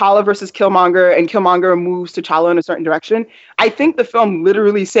it's T'Challa versus Killmonger and Killmonger moves T'Challa in a certain direction. I think the film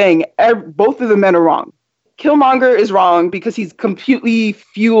literally saying both of the men are wrong. Killmonger is wrong because he's completely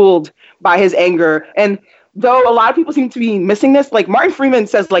fueled by his anger. And though a lot of people seem to be missing this, like Martin Freeman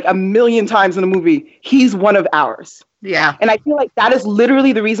says like a million times in the movie, he's one of ours. Yeah. And I feel like that is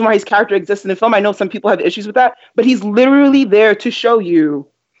literally the reason why his character exists in the film. I know some people have issues with that, but he's literally there to show you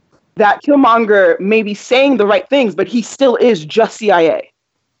that Killmonger may be saying the right things, but he still is just CIA.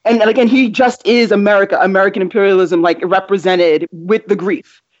 And again, he just is American imperialism, like represented with the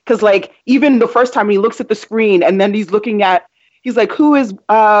grief. Because like even the first time he looks at the screen and then he's like, who's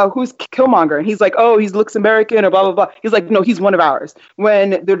Killmonger? And he's like, oh, he looks American or blah, blah, blah. He's like, no, he's one of ours.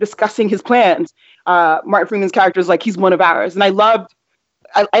 When they're discussing his plans, Martin Freeman's character is like, he's one of ours. And I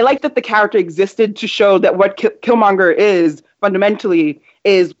like that the character existed to show that what Killmonger is fundamentally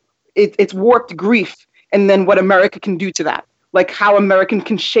is it's warped grief, and then what America can do to that, like how American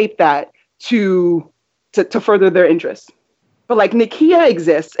can shape that to further their interests. But like Nakia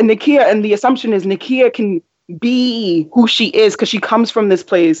exists, and the assumption is Nakia can be who she is because she comes from this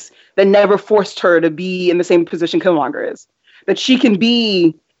place that never forced her to be in the same position Killmonger is. That she can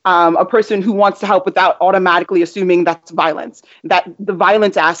be a person who wants to help without automatically assuming that's violence. That the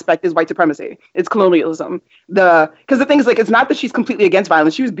violence aspect is white supremacy. It's colonialism. Because the thing is, like, it's not that she's completely against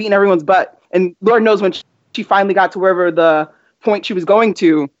violence. She was beating everyone's butt. And Lord knows when she finally got to wherever the point she was going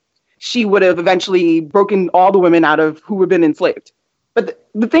to, she would have eventually broken all the women out of who had been enslaved. But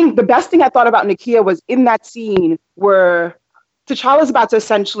the best thing I thought about Nakia was in that scene where T'Challa's about to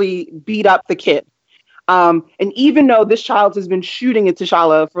essentially beat up the kid. And even though this child has been shooting at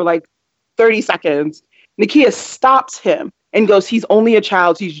T'Challa for like 30 seconds, Nakia stops him and goes, he's only a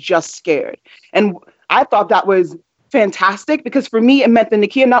child, he's just scared. And I thought that was fantastic because for me, it meant that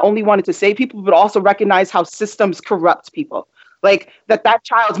Nakia not only wanted to save people, but also recognize how systems corrupt people. Like that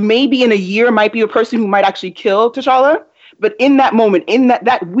child maybe in a year might be a person who might actually kill T'Challa. But in that moment, in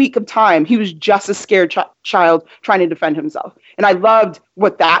that week of time, he was just a scared child trying to defend himself. And I loved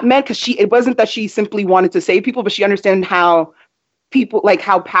what that meant because it wasn't that she simply wanted to save people, but she understood how people, like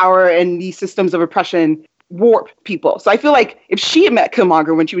how power and these systems of oppression warp people. So I feel like if she had met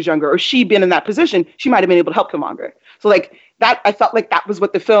Killmonger when she was younger, or she'd been in that position, she might have been able to help Killmonger. So like that, I felt like that was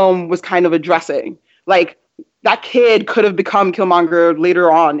what the film was kind of addressing. Like that kid could have become Killmonger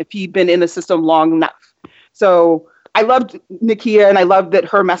later on if he'd been in the system long enough. So I loved Nakia, and I loved that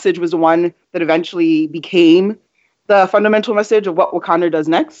her message was the one that eventually became the fundamental message of what Wakanda does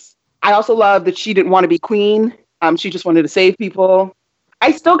next. I also love that she didn't want to be queen. She just wanted to save people.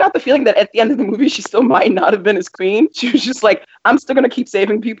 I still got the feeling that at the end of the movie, she still might not have been as queen. She was just like, I'm still going to keep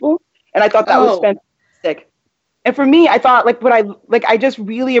saving people. And I thought that was fantastic. And for me, I thought I just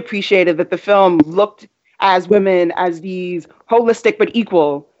really appreciated that the film looked as women as these holistic but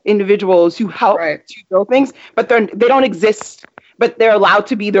equal individuals who help to build things, but they don't exist, but they're allowed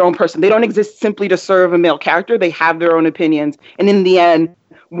to be their own person. They don't exist simply to serve a male character. They have their own opinions. And in the end,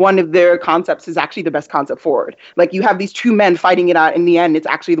 one of their concepts is actually the best concept forward. Like, you have these two men fighting it out. In the end, it's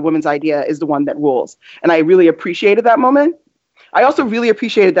actually the woman's idea is the one that rules. And I really appreciated that moment. I also really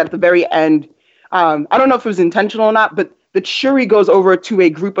appreciated that at the very end, I don't know if it was intentional or not, but that Shuri goes over to a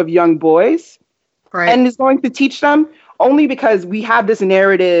group of young boys and is going to teach them, only because we have this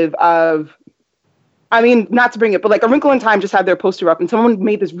narrative of, I mean, not to bring it, but like A Wrinkle in Time just had their poster up and someone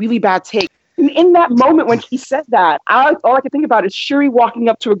made this really bad take. And in that moment when she said that, all I could think about is Shuri walking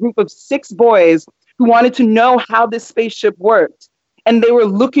up to a group of 6 boys who wanted to know how this spaceship worked. And they were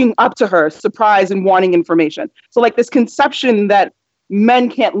looking up to her, surprised and wanting information. So like this conception that men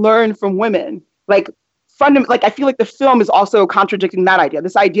can't learn from women, I feel like the film is also contradicting that idea.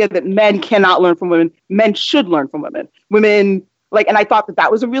 This idea that men cannot learn from women, men should learn from women. Women, and I thought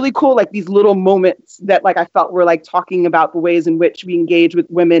that was a really cool, these little moments that I felt were talking about the ways in which we engage with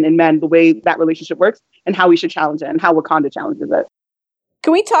women and men, the way that relationship works and how we should challenge it and how Wakanda challenges it.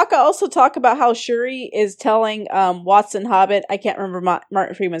 Can we also talk about how Shuri is telling Watson Hobbit? I can't remember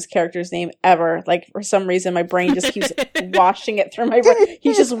Martin Freeman's character's name ever. For some reason, my brain just keeps washing it through my brain.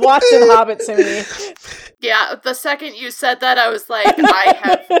 He's just Watson Hobbit to me. Yeah, the second you said that, I was like, I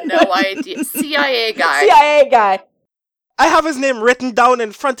have no idea. CIA guy. CIA guy. I have his name written down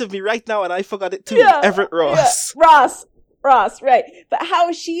in front of me right now, and I forgot it too. Yeah, Everett Ross. Yeah. Ross, right. But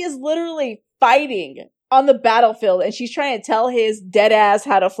how she is literally fighting on the battlefield, and she's trying to tell his dead ass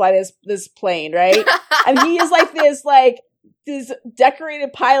how to fly this plane, right? And he is this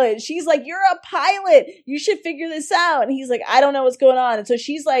decorated pilot. She's like, you're a pilot. You should figure this out. And he's like, I don't know what's going on. And so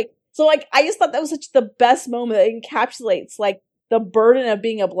she's like, I just thought that was such the best moment that encapsulates the burden of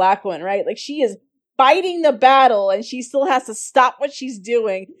being a black woman, right? She is fighting the battle, and she still has to stop what she's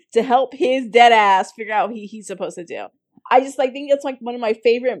doing to help his dead ass figure out what he's supposed to do. I just think that's one of my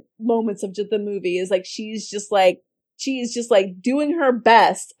favorite moments of the movie is she's just doing her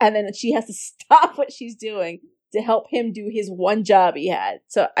best, and then she has to stop what she's doing to help him do his one job he had.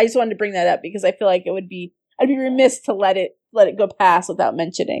 So I just wanted to bring that up because I feel like I'd be remiss to let it go past without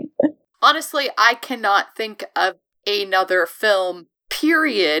mentioning. Honestly, I cannot think of another film,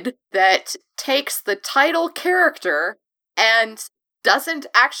 period, that takes the title character and doesn't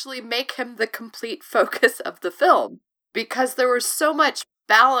actually make him the complete focus of the film. Because there was so much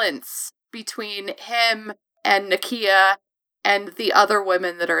balance between him and Nakia and the other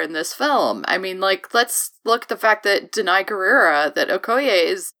women that are in this film. I mean, let's look at the fact that Denai Guerrera, that Okoye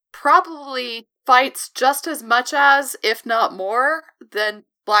is probably fights just as much as, if not more, than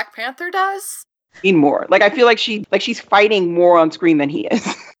Black Panther does. More. I feel like she's fighting more on screen than he is.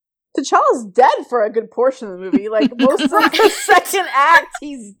 T'Challa's dead for a good portion of the movie. Most of the second act,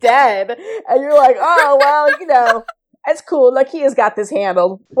 he's dead. And you're like, oh, well, it's cool. Nakia's got this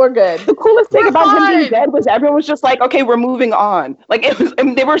handled. We're good. The coolest thing about him being dead was everyone was just like, okay, we're moving on.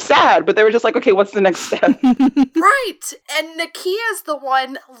 They were sad, but they were just like, okay, what's the next step? Right. And Nakia's the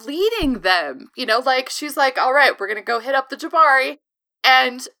one leading them. She's like, all right, we're going to go hit up the Jabari.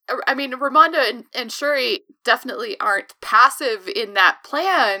 And, I mean, Ramonda and Shuri definitely aren't passive in that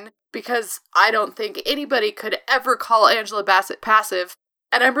plan because I don't think anybody could ever call Angela Bassett passive.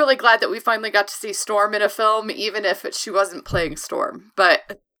 And I'm really glad that we finally got to see Storm in a film, even if she wasn't playing Storm.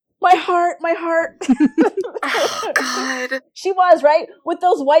 But my heart. Oh, God. She was, right? With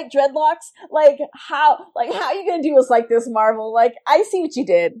those white dreadlocks. How are you gonna do us like this, Marvel? I see what you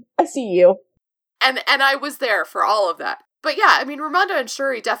did. I see you. And I was there for all of that. But yeah, I mean, Ramonda and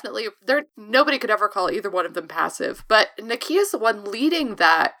Shuri definitely, nobody could ever call either one of them passive. But Nakia's the one leading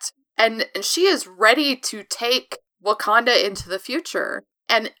that. And she is ready to take Wakanda into the future.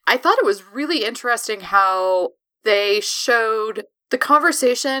 And I thought it was really interesting how they showed the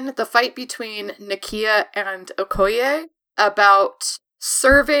conversation, the fight between Nakia and Okoye about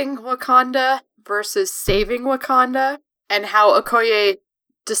serving Wakanda versus saving Wakanda, and how Okoye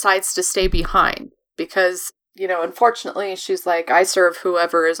decides to stay behind because, unfortunately, she's like, I serve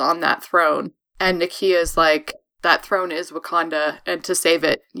whoever is on that throne. And Nakia's like, that throne is Wakanda, and to save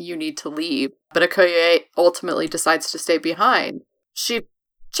it, you need to leave. But Okoye ultimately decides to stay behind. She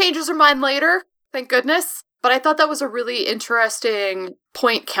changes her mind later, thank goodness. But I thought that was a really interesting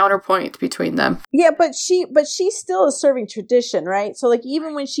counterpoint between them. Yeah, but she still is serving tradition, right? So like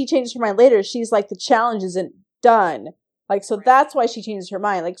even when she changes her mind later, she's like the challenge isn't done. Like so that's why she changes her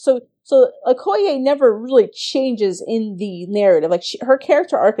mind. Like so Okoye never really changes in the narrative. Like her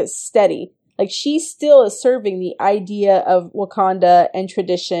character arc is steady. Like she still is serving the idea of Wakanda and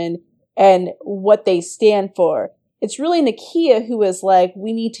tradition and what they stand for. It's really Nakia who is like,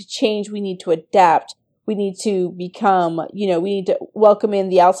 we need to change, we need to adapt. We need to become, we need to welcome in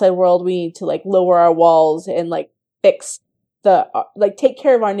the outside world. We need to like lower our walls and like fix take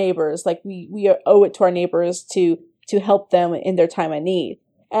care of our neighbors. Like we owe it to our neighbors to help them in their time of need.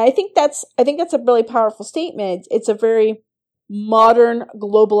 And I think that's a really powerful statement. It's a very modern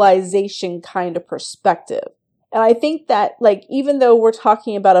globalization kind of perspective. And I think that like, even though we're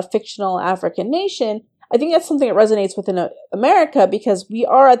talking about a fictional African nation, I think that's something that resonates within America because we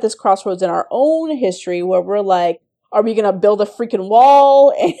are at this crossroads in our own history where we're like, are we going to build a freaking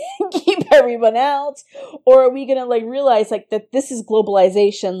wall and keep everyone out? Or are we going to like realize like that this is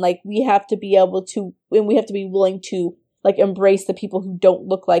globalization? Like we have to be able to, and we have to be willing to like embrace the people who don't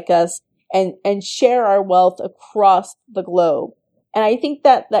look like us and share our wealth across the globe. And I think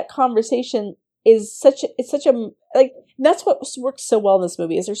that conversation is such a like, that's what works so well in this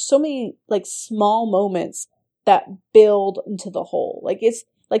movie is there's so many like small moments that build into the whole. Like it's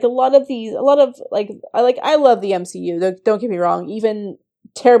like I love the MCU. Don't get me wrong. Even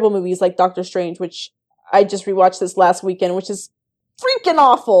terrible movies like Doctor Strange, which I just rewatched this last weekend, which is freaking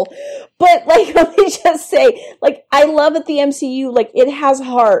awful. But like, let me just say, like, I love that the MCU, like, it has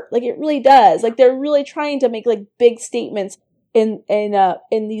heart. Like, it really does. Like, they're really trying to make like big statements in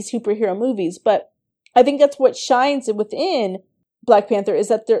these superhero movies. But I think that's what shines within Black Panther is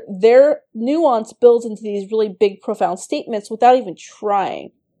that their nuance builds into these really big, profound statements without even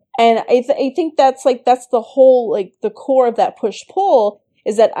trying. And I think that's the whole, like, the core of that push-pull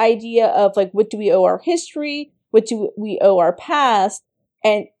is that idea of, like, what do we owe our history? What do we owe our past?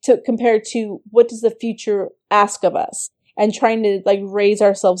 And compared to what does the future ask of us? And trying to, like, raise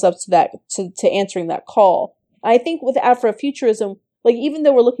ourselves up to that, to answering that call. I think with Afrofuturism, like, even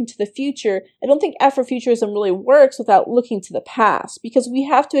though we're looking to the future, I don't think Afrofuturism really works without looking to the past, because we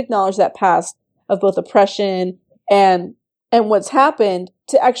have to acknowledge that past of both oppression and what's happened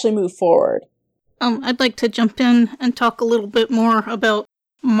to actually move forward. I'd like to jump in and talk a little bit more about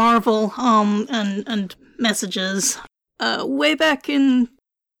Marvel, and messages. Way back in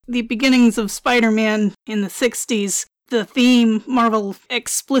the beginnings of Spider-Man in the 60s, the theme Marvel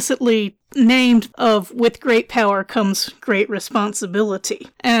explicitly named of "with great power comes great responsibility."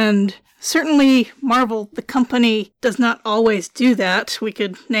 And certainly Marvel, the company, does not always do that. We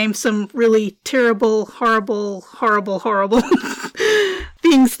could name some really terrible, horrible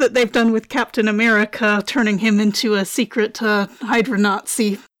things that they've done with Captain America, turning him into a secret Hydra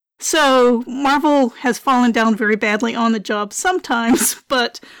Nazi. So Marvel has fallen down very badly on the job sometimes,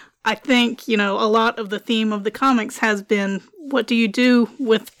 but I think, a lot of the theme of the comics has been, what do you do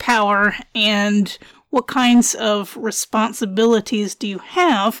with power and what kinds of responsibilities do you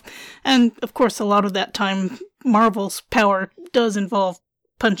have? And of course, a lot of that time, Marvel's power does involve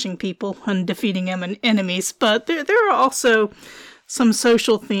punching people and defeating enemies, but there are also some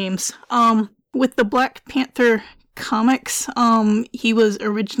social themes. With the Black Panther comics, he was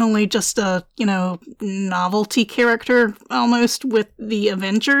originally just a, novelty character almost with the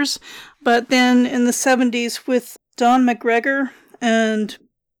Avengers, but then in the 70s with Don McGregor and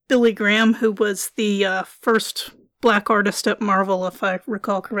Billy Graham, who was the first black artist at Marvel, if I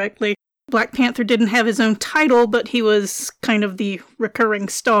recall correctly, Black Panther didn't have his own title, but he was kind of the recurring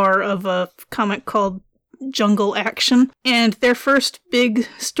star of a comic called Jungle Action. And their first big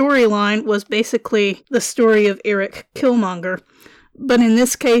storyline was basically the story of Eric Killmonger. But in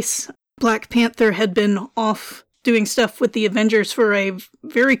this case, Black Panther had been off doing stuff with the Avengers for a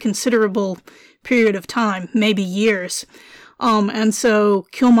very considerable period of time, maybe years. And so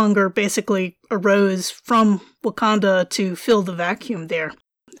Killmonger basically arose from Wakanda to fill the vacuum there.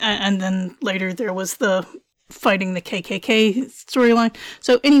 And then later there was the fighting the KKK storyline.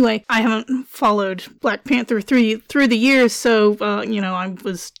 So anyway, I haven't followed Black Panther through the years, so, I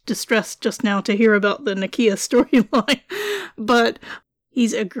was distressed just now to hear about the Nakia storyline. But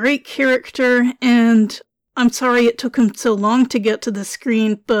he's a great character, and I'm sorry it took him so long to get to the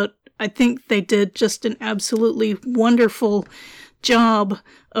screen, but I think they did just an absolutely wonderful job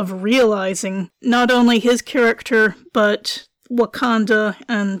of realizing not only his character, but Wakanda,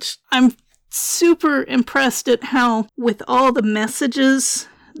 and I'm super impressed at how, with all the messages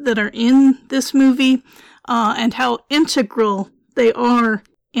that are in this movie, and how integral they are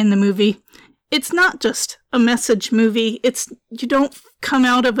in the movie, it's not just a message movie. You don't come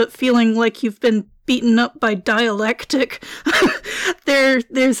out of it feeling like you've been beaten up by dialectic.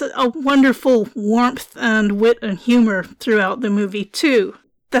 There's a wonderful warmth and wit and humor throughout the movie, too.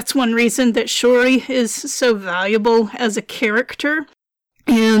 That's one reason that Shuri is so valuable as a character.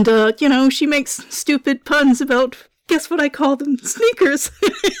 And, she makes stupid puns about, guess what I call them? Sneakers.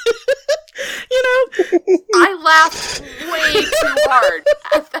 I laughed way too hard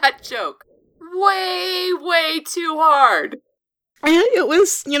at that joke. Way too hard. And it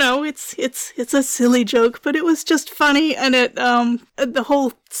was, it's a silly joke, but it was just funny, and the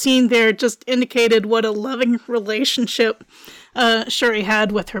whole scene there just indicated what a loving relationship Shuri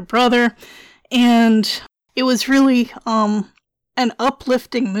had with her brother, and it was really an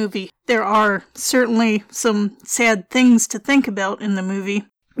uplifting movie. There are certainly some sad things to think about in the movie.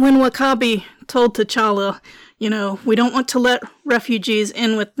 When W'Kabi told T'Challa, we don't want to let refugees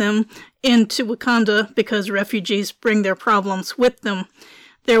into Wakanda because refugees bring their problems with them,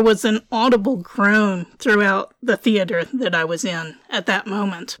 there was an audible groan throughout the theater that I was in at that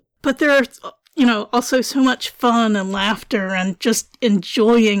moment. But there's, also so much fun and laughter and just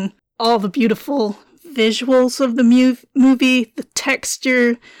enjoying all the beautiful visuals of the movie, the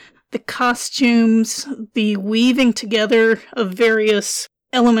texture, the costumes, the weaving together of various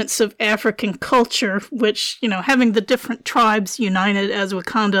elements of African culture, which, having the different tribes united as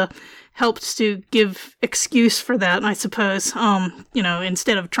Wakanda helped to give excuse for that, I suppose.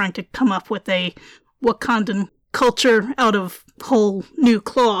 Instead of trying to come up with a Wakandan culture out of whole new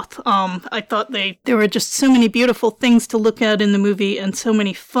cloth, I thought there were just so many beautiful things to look at in the movie and so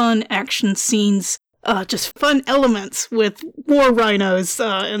many fun action scenes, just fun elements with war rhinos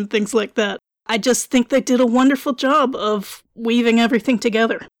and things like that. I just think they did a wonderful job of weaving everything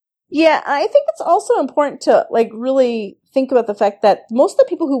together. Yeah, I think it's also important to really think about the fact that most of the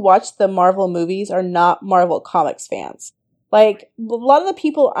people who watch the Marvel movies are not Marvel Comics fans. A lot of the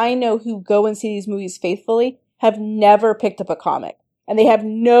people I know who go and see these movies faithfully have never picked up a comic, and they have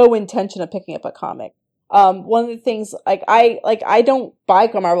no intention of picking up a comic. One of the things, I don't buy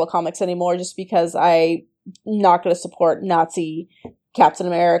Marvel Comics anymore just because I'm not going to support Nazi Captain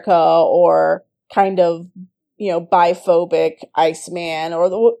America or kind of, biphobic Iceman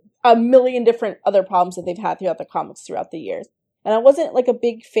or a million different other problems that they've had throughout the comics throughout the years. And I wasn't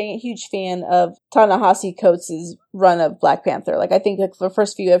a huge fan of Ta-Nehisi Coates' run of Black Panther. I think the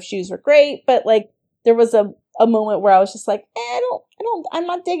first few issues were great, but there was a moment where I was just I'm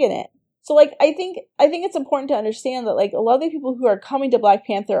not digging it. So I think it's important to understand that a lot of the people who are coming to Black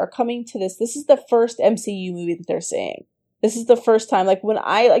Panther are coming to this is the first MCU movie that they're seeing. This is the first time, when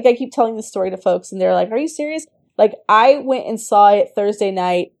I keep telling this story to folks and they're like, are you serious? I went and saw it Thursday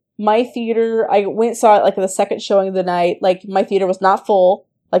night. My theater, I went and saw it the second showing of the night. My theater was not full.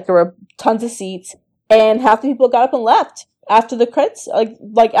 There were tons of seats, and half the people got up and left after the credits,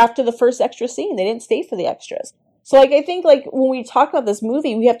 after the first extra scene. They didn't stay for the extras. So I think when we talk about this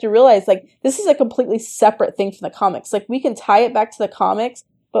movie, we have to realize this is a completely separate thing from the comics. We can tie it back to the comics,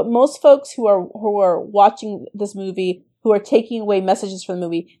 but most folks who are watching this movie, who are taking away messages from the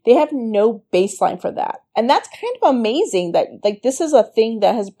movie, they have no baseline for that. And that's kind of amazing that this is a thing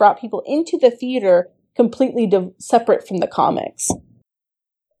that has brought people into the theater completely separate from the comics.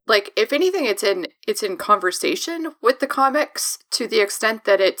 If anything, it's in conversation with the comics to the extent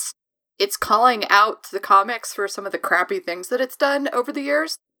that it's calling out the comics for some of the crappy things that it's done over the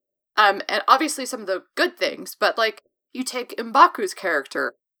years. And obviously some of the good things, but you take M'Baku's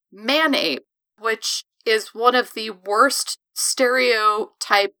character, Man-Ape, which is one of the worst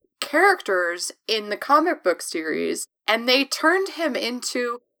stereotype characters in the comic book series, and they turned him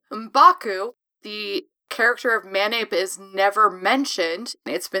into M'Baku. The character of Man-Ape is never mentioned.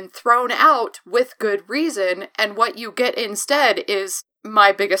 It's been thrown out with good reason, and what you get instead is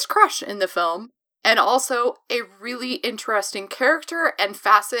my biggest crush in the film, and also a really interesting character and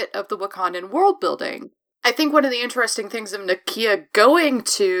facet of the Wakandan world building. I think one of the interesting things of Nakia going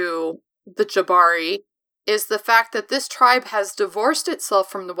to the Jabari is the fact that this tribe has divorced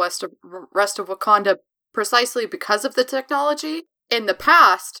itself from the rest of Wakanda precisely because of the technology in the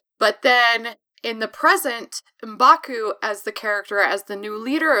past, but then in the present, M'Baku as the character, as the new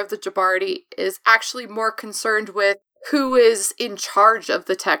leader of the Jabari, is actually more concerned with who is in charge of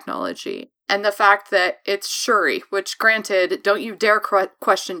the technology. And the fact that it's Shuri, which granted, don't you dare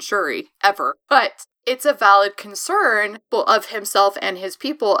question Shuri, ever. But it's a valid concern of himself and his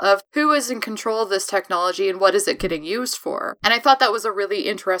people of who is in control of this technology and what is it getting used for. And I thought that was a really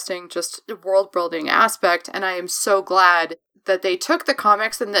interesting just world building aspect, and I am so glad that they took the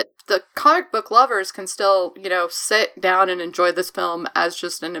comics and that the comic book lovers can still, sit down and enjoy this film as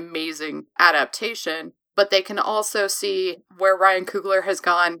just an amazing adaptation. But they can also see where Ryan Coogler has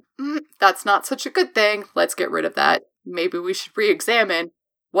gone, that's not such a good thing. Let's get rid of that. Maybe we should re-examine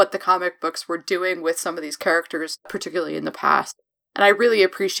what the comic books were doing with some of these characters, particularly in the past. And I really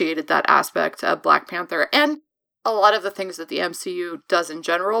appreciated that aspect of Black Panther and a lot of the things that the MCU does in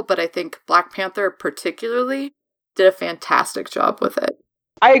general, but I think Black Panther particularly did a fantastic job with it.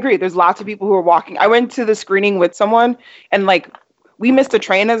 I agree. There's lots of people who are walking. I went to the screening with someone and we missed a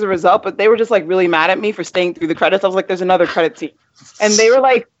train as a result, but they were just really mad at me for staying through the credits. I was like, there's another credit scene. And they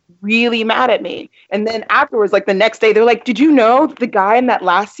were really mad at me. And then afterwards, the next day, they're like, did you know the guy in that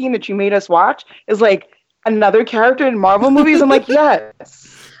last scene that you made us watch is another character in Marvel movies? I'm like,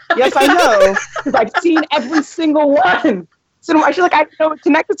 yes. Yes, I know. Because I've seen every single one. So she's like, I don't know it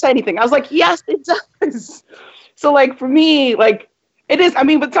connected to anything. I was like, yes, it does. So for me, it is,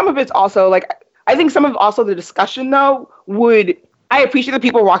 but some of it's also I think some of also the discussion though I appreciate that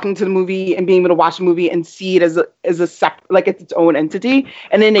people are walking to the movie and being able to watch the movie and see it as a it's its own entity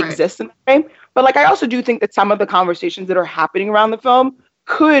and then exists in the frame. But I also do think that some of the conversations that are happening around the film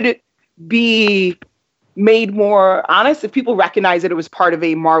could be made more honest if people recognize that it was part of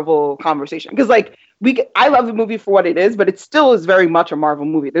a Marvel conversation. Because I love the movie for what it is, but it still is very much a Marvel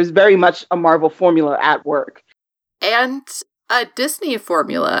movie. There's very much a Marvel formula at work. And a Disney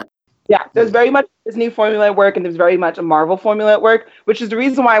formula. Yeah, there's very much Disney formula at work, and there's very much a Marvel formula at work, which is the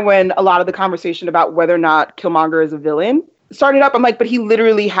reason why when a lot of the conversation about whether or not Killmonger is a villain started up, I'm like, but he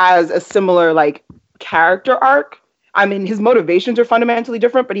literally has a similar character arc. I mean, his motivations are fundamentally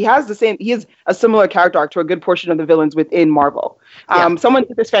different, but he has a similar character arc to a good portion of the villains within Marvel. Yeah. Someone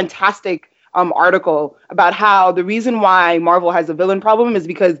did this fantastic article about how the reason why Marvel has a villain problem is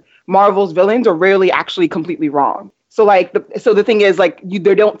because Marvel's villains are rarely actually completely wrong. So the thing is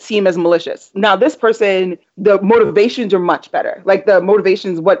they don't seem as malicious. Now this person, the motivations are much better. The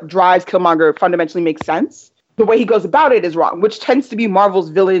motivations, what drives Killmonger fundamentally makes sense. The way he goes about it is wrong, which tends to be Marvel's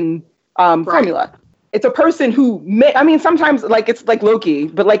villain formula. It's a person who sometimes it's like Loki,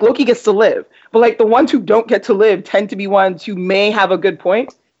 but Loki gets to live. But the ones who don't get to live tend to be ones who may have a good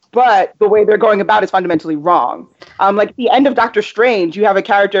point, but the way they're going about is fundamentally wrong. At the end of Doctor Strange, you have a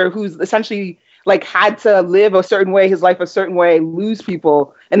character who's essentially had to live a certain way, his life a certain way, lose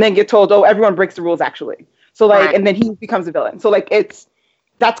people, and then get told, oh, everyone breaks the rules actually. So and then he becomes a villain. So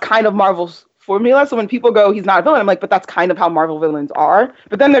that's kind of Marvel's formula. So when people go, he's not a villain, I'm like, but that's kind of how Marvel villains are.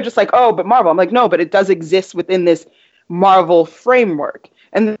 But then they're just oh, but Marvel. I'm like, no, but it does exist within this Marvel framework.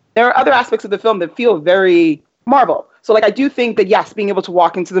 And there are other aspects of the film that feel very Marvel. So I do think that, yes, being able to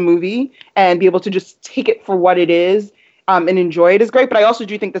walk into the movie and be able to just take it for what it is and enjoy it is great. But I also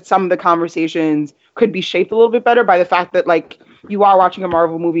do think that some of the conversations could be shaped a little bit better by the fact that you are watching a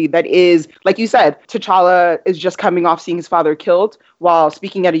Marvel movie that is, like you said, T'Challa is just coming off seeing his father killed while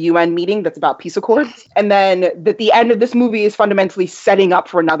speaking at a UN meeting that's about peace accords. And then that the end of this movie is fundamentally setting up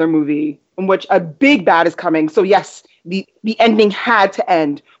for another movie in which a big bad is coming. So yes, the ending had to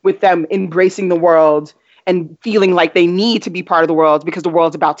end with them embracing the world and feeling like they need to be part of the world because the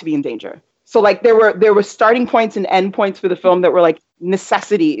world's about to be in danger. So there were starting points and end points for the film that were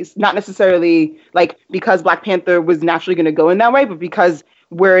necessities, not necessarily because Black Panther was naturally going to go in that way, but because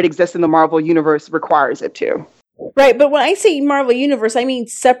where it exists in the Marvel universe requires it to. Right, but when I say Marvel universe, I mean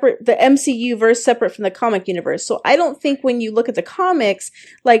separate, the MCU verse separate from the comic universe. So I don't think when you look at the comics,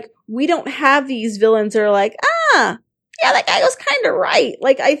 we don't have these villains that are yeah, that guy was kind of right.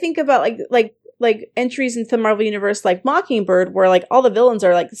 I think about entries into the Marvel universe like Mockingbird, where all the villains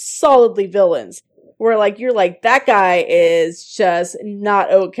are solidly villains. Where you're that guy is just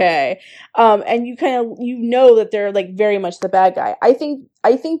not okay. And you know that they're very much the bad guy. I think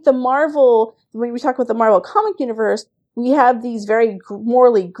the Marvel, when we talk about the Marvel comic universe, we have these very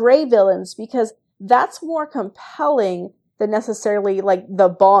morally gray villains because that's more compelling than necessarily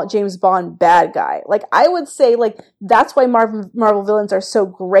the James Bond bad guy. I would say that's why Marvel villains are so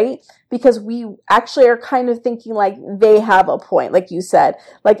great, because we actually are kind of thinking they have a point, like you said.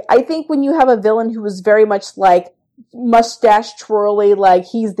 I think when you have a villain who is very much mustache twirly,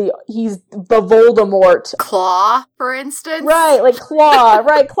 he's the Voldemort. Claw, for instance. Right, Claw,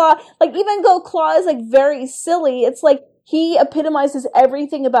 right, Claw. Even though Claw is very silly, it's he epitomizes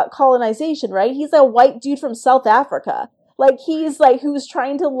everything about colonization, right? He's a white dude from South Africa. He's who's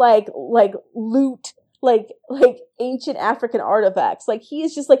trying to loot ancient African artifacts. He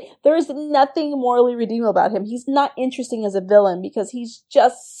is just there is nothing morally redeemable about him. He's not interesting as a villain because he's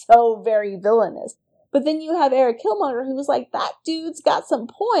just so very villainous. But then you have Eric Killmonger, who was that dude's got some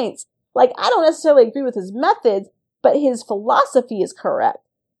points. I don't necessarily agree with his methods, but his philosophy is correct.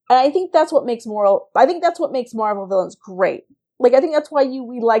 And I think that's what makes Marvel villains great. Like, I think that's why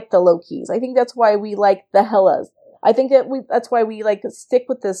we like the Lokis. I think that's why we like the Hellas. I think that's why we like stick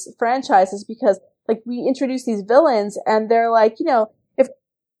with this franchise, is because like we introduce these villains and they're like, you know,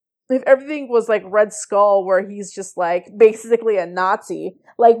 if everything was like Red Skull, where he's just like basically a Nazi,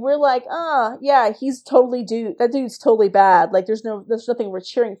 like we're like, yeah, that dude's totally bad. Like there's nothing we're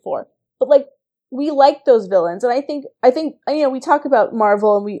cheering for. But like, we like those villains. And I think, you know, we talk about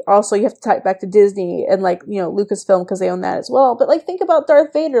Marvel, and you have to tie it back to Disney and like, you know, Lucasfilm, because they own that as well. But like, think about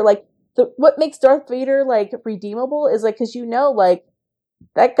Darth Vader. Like, what makes Darth Vader like redeemable is like, cause you know, like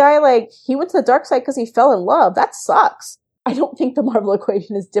that guy, like he went to the dark side because he fell in love. That sucks. I don't think the Marvel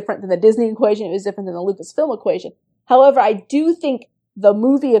equation is different than the Disney equation. It was different than the Lucasfilm equation. However, I do think the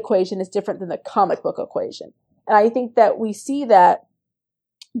movie equation is different than the comic book equation. And I think that we see that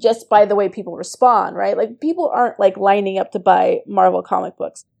just by the way people respond, right? Like, people aren't like lining up to buy Marvel comic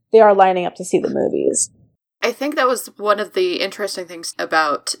books. They are lining up to see the movies. I think that was one of the interesting things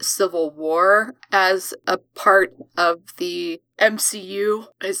about Civil War as a part of the MCU,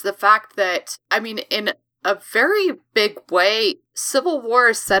 is the fact that, I mean, in a very big way, Civil War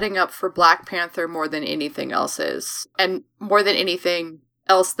is setting up for Black Panther more than anything else is, and more than anything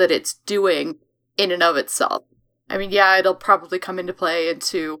else that it's doing in and of itself. I mean, yeah, it'll probably come into play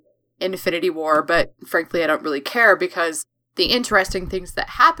into Infinity War, but frankly, I don't really care, because the interesting things that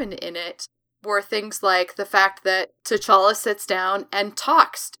happened in it were things like the fact that T'Challa sits down and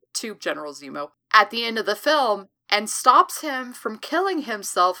talks to General Zemo at the end of the film and stops him from killing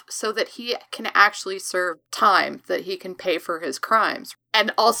himself so that he can actually serve time, that he can pay for his crimes.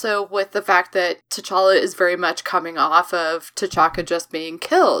 And also with the fact that T'Challa is very much coming off of T'Chaka just being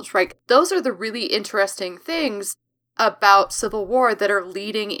killed, right? Those are the really interesting things about Civil War that are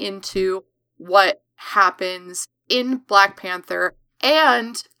leading into what happens in Black Panther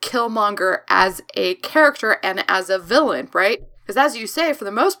and Killmonger as a character and as a villain, right? Because as you say, for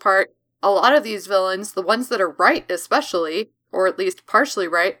the most part, a lot of these villains, the ones that are right especially, or at least partially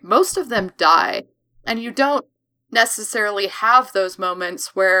right, most of them die. And you don't necessarily have those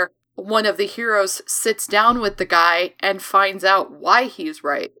moments where one of the heroes sits down with the guy and finds out why he's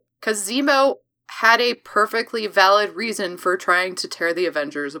right. Because Zemo had a perfectly valid reason for trying to tear the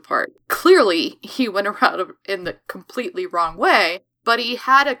Avengers apart. Clearly, he went around in the completely wrong way, but he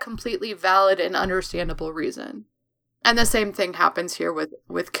had a completely valid and understandable reason. And the same thing happens here with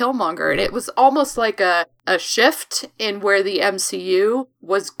Killmonger. And it was almost like a shift in where the MCU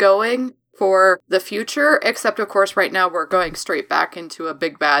was going for the future, except of course right now we're going straight back into a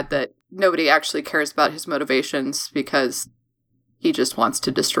big bad that nobody actually cares about his motivations because he just wants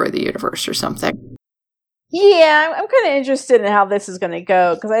to destroy the universe or something. Yeah, I'm kind of interested in how this is going to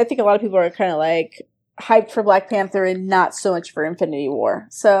go, because I think a lot of people are kind of like hyped for Black Panther and not so much for Infinity War.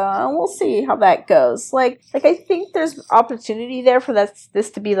 So we'll see how that goes. Like I think there's opportunity there for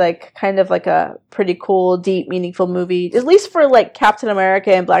this to be like kind of like a pretty cool, deep, meaningful movie, at least for like Captain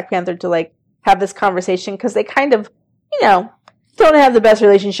America and Black Panther to like have this conversation, because they kind of, you know, don't have the best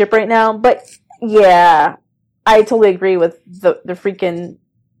relationship right now. But yeah, I totally agree with the freaking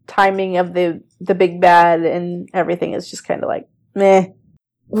timing of the big bad and everything is just kind of like meh.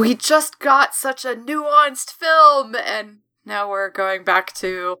 We just got such a nuanced film, and now we're going back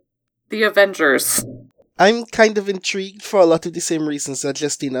to the Avengers. I'm kind of intrigued for a lot of the same reasons that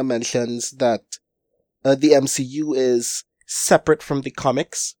Justina mentions, that the MCU is separate from the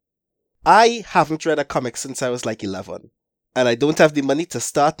comics. I haven't read a comic since I was like 11, and I don't have the money to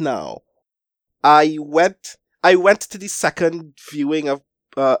start now. I went to the second viewing of,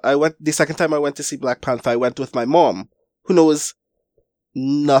 the second time I went to see Black Panther, I went with my mom, who knows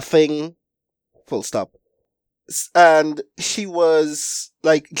nothing, full stop. And she was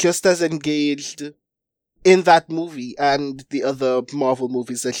like just as engaged in that movie and the other Marvel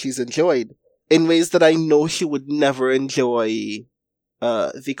movies that she's enjoyed in ways that I know she would never enjoy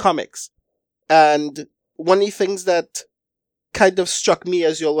the comics. And one of the things that kind of struck me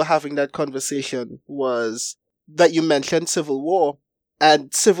as you all were having that conversation was that you mentioned Civil War,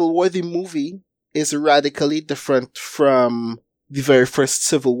 and Civil War the movie is radically different from the very first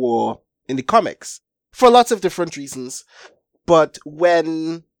Civil War in the comics, for lots of different reasons. But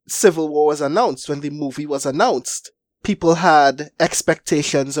when Civil War was announced, when the movie was announced, people had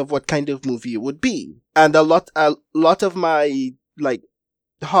expectations of what kind of movie it would be. And a lot of my, like,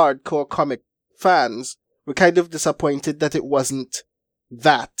 hardcore comic fans were kind of disappointed that it wasn't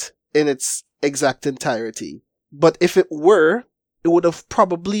that in its exact entirety. But if it were, it would have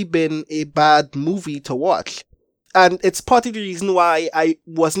probably been a bad movie to watch. And it's part of the reason why I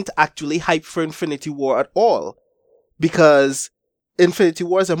wasn't actually hyped for Infinity War at all. Because Infinity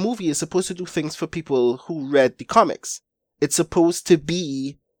War as a movie is supposed to do things for people who read the comics. It's supposed to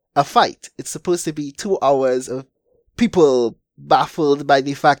be a fight. It's supposed to be 2 hours of people baffled by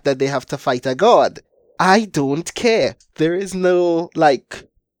the fact that they have to fight a god. I don't care. There is no,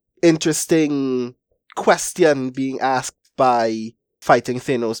 interesting question being asked by fighting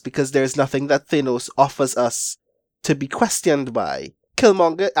Thanos because there's nothing that Thanos offers us to be questioned by.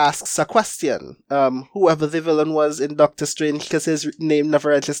 Killmonger asks a question. Whoever the villain was in Doctor Strange, because his name never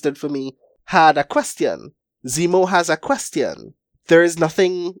registered for me, had a question. Zemo has a question. There is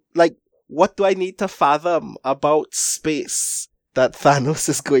nothing, what do I need to fathom about space that Thanos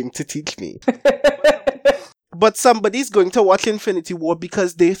is going to teach me? But somebody's going to watch Infinity War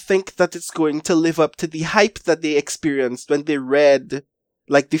because they think that it's going to live up to the hype that they experienced when they read,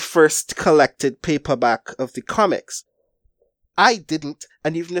 the first collected paperback of the comics. I didn't,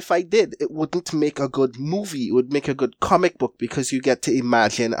 and even if I did, it wouldn't make a good movie. It would make a good comic book because you get to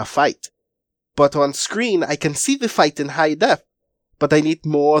imagine a fight. But on screen, I can see the fight in high def, but I need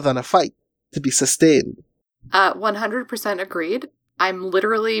more than a fight to be sustained. 100% agreed. I'm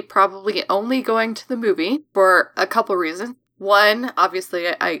literally probably only going to the movie for a couple reasons. One, obviously,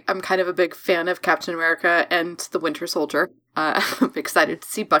 I'm kind of a big fan of Captain America and the Winter Soldier. I'm excited to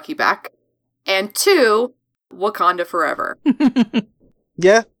see Bucky back. And 2, Wakanda Forever.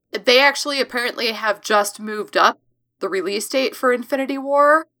 Yeah. They actually apparently have just moved up the release date for Infinity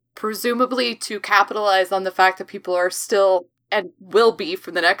War, presumably to capitalize on the fact that people are still, and will be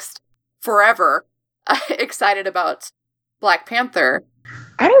for the next forever, excited about Black Panther.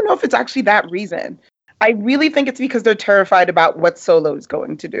 I don't know if it's actually that reason. I really think it's because they're terrified about what Solo is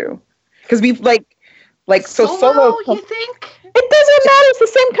going to do. Because we've Solo, you think? It doesn't matter. It's the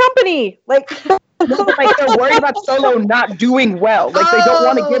same company. They're worried about Solo not doing well. They don't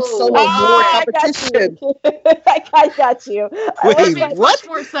want to give Solo more competition. I got you. Wait, what? Much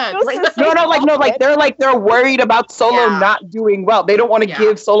more sense. They're worried about Solo not doing well. They don't want to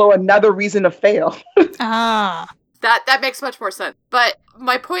give Solo another reason to fail. That makes much more sense. But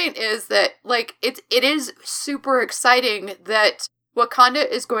my point is that, it is super exciting that Wakanda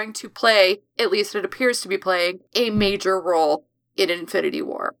is going to play, at least it appears to be playing, a major role in Infinity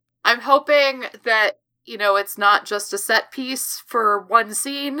War. I'm hoping that, it's not just a set piece for one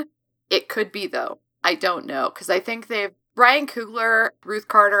scene. It could be, though. I don't know. Because I think Ryan Coogler, Ruth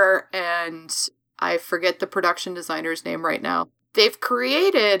Carter, and I forget the production designer's name right now. They've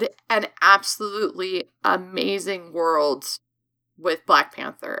created an absolutely amazing world with Black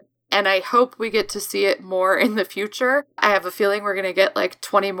Panther. And I hope we get to see it more in the future. I have a feeling we're going to get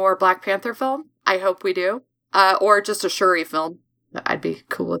 20 more Black Panther films. I hope we do. Or just a Shuri film. I'd be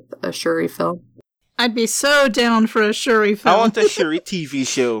cool with a Shuri film. I'd be so down for a Shuri film. I want a Shuri TV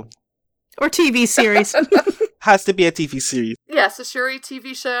show. Or TV series. Has to be a TV series. Yes, a Shuri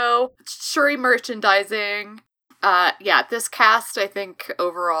TV show. Shuri merchandising. This cast, I think,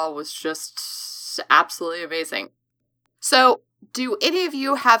 overall was just absolutely amazing. So, do any of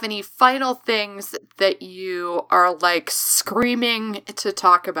you have any final things that you are, screaming to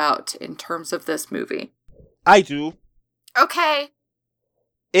talk about in terms of this movie? I do. Okay.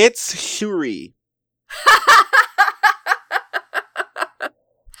 It's Shuri.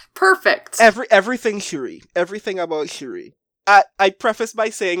 Perfect. Everything Shuri. Everything about Shuri. I preface by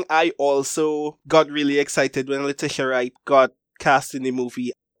saying I also got really excited when Letitia Wright got cast in the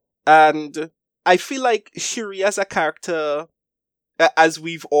movie. And I feel like Shuri as a character, as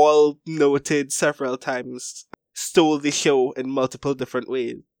we've all noted several times, stole the show in multiple different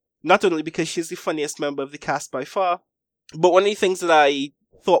ways. Not only because she's the funniest member of the cast by far, but one of the things that I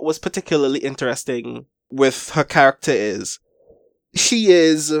thought was particularly interesting with her character is she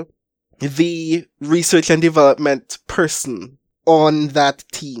is the research and development person on that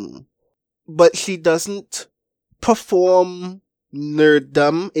team. But she doesn't perform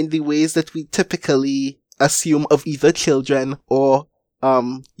nerddom in the ways that we typically assume of either children or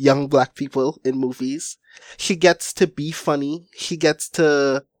young black people in movies. She gets to be funny. She gets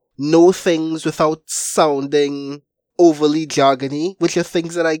to know things without sounding overly jargony, which are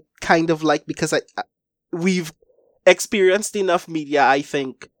things that I kind of like because we've experienced enough media, I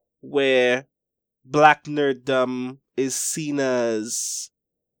think, where black nerddom is seen as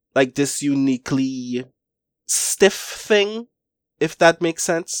this uniquely stiff thing, if that makes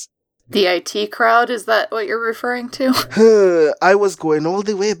sense. The IT crowd, is that what you're referring to? I was going all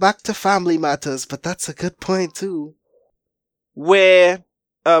the way back to Family Matters, but that's a good point too. Where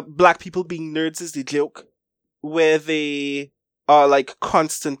black people being nerds is the joke, where they are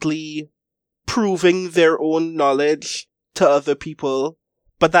constantly proving their own knowledge to other people,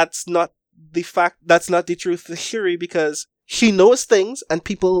 but that's not the fact that's not the truth to Shuri, because she knows things and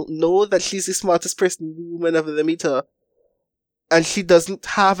people know that she's the smartest person in the room whenever they meet her. And she doesn't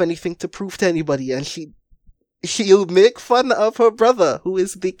have anything to prove to anybody, and she'll make fun of her brother, who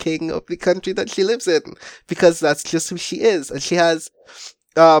is the king of the country that she lives in, because that's just who she is, and she has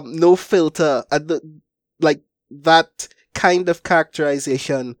no filter, and that kind of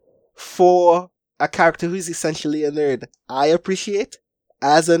characterization for a character who's essentially a nerd, I appreciate.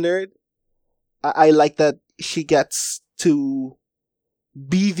 As a nerd, I like that she gets to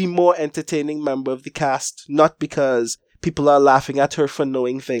be the more entertaining member of the cast, not because people are laughing at her for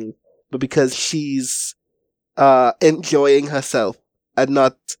knowing things, but because she's enjoying herself and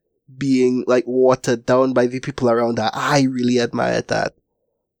not being like watered down by the people around her. I really admired that.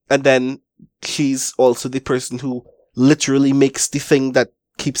 And then she's also the person who literally makes the thing that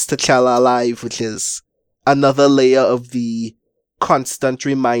keeps T'Challa alive, which is another layer of the constant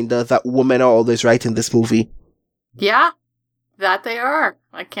reminder that women are always right in this movie. Yeah, that they are.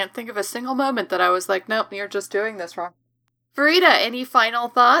 I can't think of a single moment that I was like, nope, you're just doing this wrong. Faridah, any final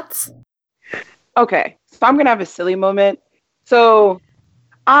thoughts? Okay, so I'm going to have a silly moment. So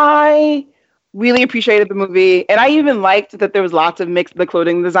I really appreciated the movie, and I even liked that there was lots of the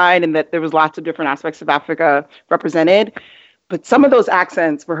clothing design and that there was lots of different aspects of Africa represented. But some of those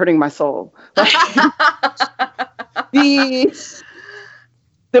accents were hurting my soul.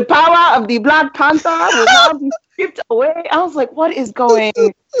 The power of the Black Panther will now be stripped away. I was like, what is going?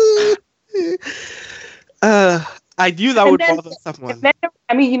 I knew that would bother someone. Then,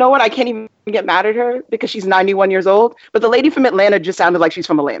 I mean, you know what? I can't even get mad at her because she's 91 years old. But the lady from Atlanta just sounded like she's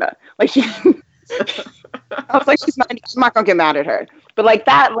from Atlanta. Like she, I was like, she's 90. I'm not gonna get mad at her. But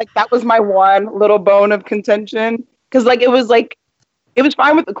that was my one little bone of contention, because it was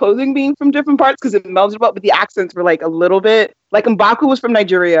fine with the clothing being from different parts because it melded well, but the accents were a little bit. Like M'Baku was from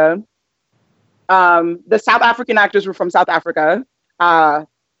Nigeria. The South African actors were from South Africa. But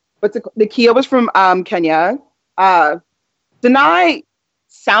the Kia was from Kenya. Denai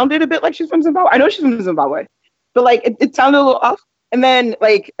sounded a bit like she's from Zimbabwe. I know she's from Zimbabwe, but it sounded a little off. And then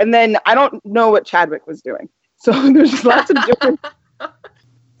I don't know what Chadwick was doing. So there's lots of different.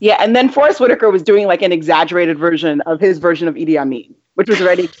 Yeah, and then Forrest Whitaker was doing an exaggerated version of his version of Idi Amin, which was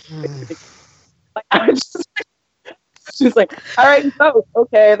already. I was just she's like, all right, so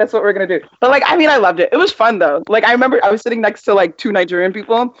okay, that's what we're gonna do. But I loved it. It was fun though. I remember I was sitting next to two Nigerian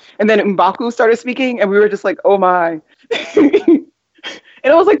people, and then M'Baku started speaking, and we were just like, oh my.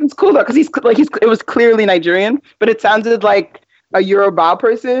 And I was like, it's cool though, because it was clearly Nigerian, but it sounded like a Yoruba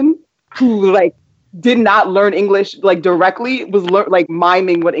person who did not learn English directly, was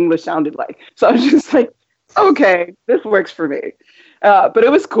miming what English sounded like. So I was just like, okay, this works for me. But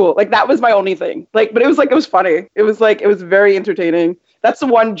it was cool. That was my only thing. But it was funny. It was very entertaining. That's the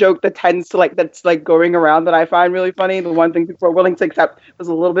one joke that tends to that's going around that I find really funny. The one thing people are willing to accept was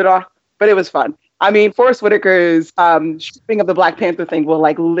a little bit off, but it was fun. I mean, Forrest Whitaker's stripping of the Black Panther thing will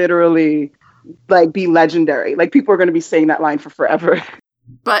literally be legendary. People are going to be saying that line for forever.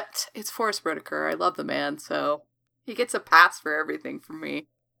 But it's Forrest Whitaker. I love the man, so he gets a pass for everything from me.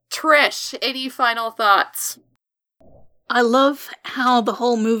 Trish, any final thoughts? I love how the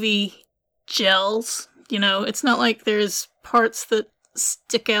whole movie gels. It's not like there's parts that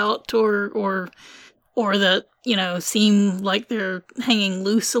stick out or that, seem like they're hanging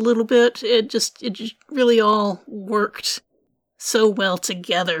loose a little bit. It just really all worked so well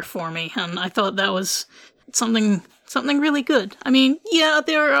together for me, and I thought that was something really good. I mean, yeah,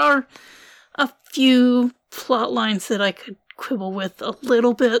 there are a few plot lines that I could quibble with a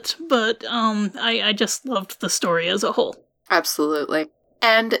little bit, but I just loved the story as a whole. Absolutely.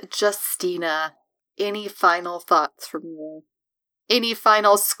 And Justina, any final thoughts from you? Any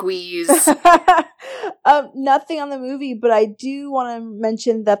final squeeze? Nothing on the movie, but I do want to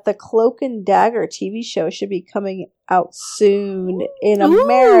mention that the Cloak and Dagger TV show should be coming out soon in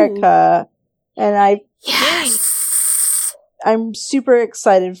America. And I'm super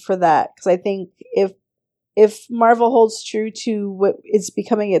excited for that, because I think if Marvel holds true to what is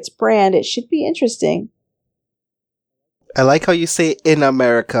becoming its brand, it should be interesting. I like how you say in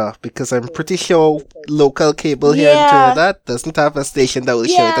America, because I'm pretty sure local cable here in Trinidad doesn't have a station that will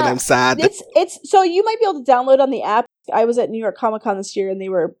show it, and I'm sad. It's so you might be able to download on the app. I was at New York Comic Con this year, and they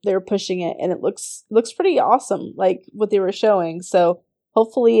were pushing it, and it looks pretty awesome, what they were showing. So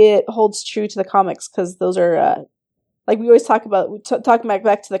hopefully it holds true to the comics, because those are we always talk about talking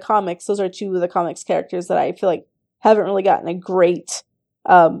back to the comics. Those are two of the comics characters that I feel like haven't really gotten a great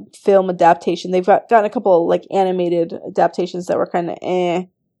film adaptation. They've gotten a couple of animated adaptations that were kind of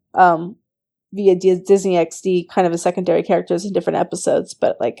via Disney XD, kind of as secondary characters in different episodes.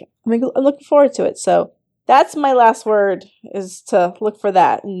 But like, I'm looking forward to it. So that's my last word, is to look for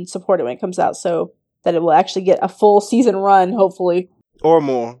that and support it when it comes out, so that it will actually get a full season run, hopefully. Or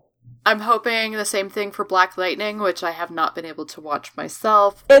more. I'm hoping the same thing for Black Lightning, which I have not been able to watch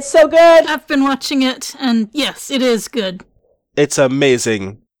myself. It's so good! I've been watching it, and yes, it is good. It's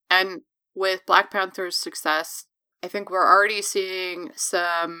amazing. And with Black Panther's success, I think we're already seeing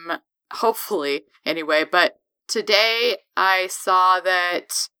some, hopefully, anyway, but today I saw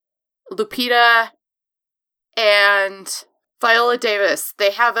that Lupita and Viola Davis,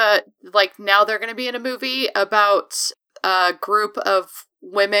 they have now they're going to be in a movie about a group of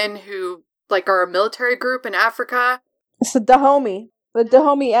women who, are a military group in Africa. It's the Dahomey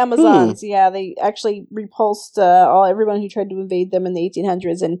Amazons. Yeah, they actually repulsed everyone who tried to invade them in the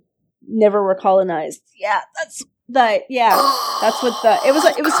 1800s and never were colonized. Yeah, that's what it was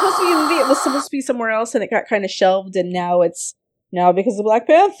supposed to be a movie. It was supposed to be somewhere else, and it got kind of shelved, and now because of Black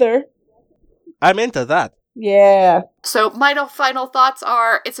Panther. I'm into that. Yeah. So my final thoughts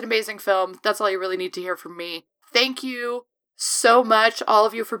are, it's an amazing film. That's all you really need to hear from me. Thank you so much, all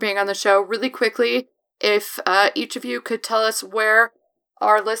of you, for being on the show. Really quickly, if each of you could tell us where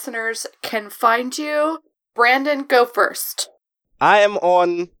our listeners can find you. Brandon, go first. I am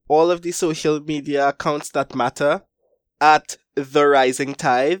on all of the social media accounts that matter at The Rising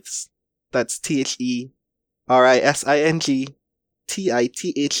Tithes. That's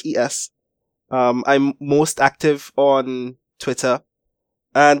TheRisingTithes. I'm most active on Twitter.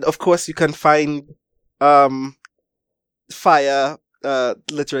 And of course, you can find Fire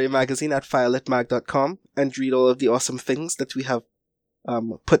Literary Magazine at fireLitMag.com and read all of the awesome things that we have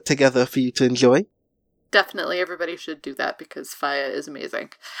put together for you to enjoy. Definitely, everybody should do that because Fire is amazing.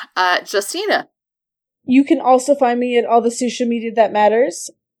 Justina. You can also find me at all the social media that matters.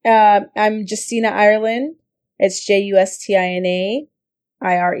 I'm Justina Ireland. It's JUSTINA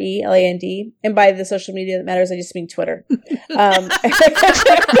IRELAND. And by the social media that matters, I just mean Twitter. You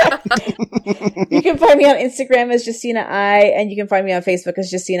can find me on Instagram as Justina I, and you can find me on Facebook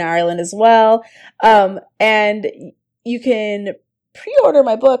as Justina Ireland as well. And you can pre-order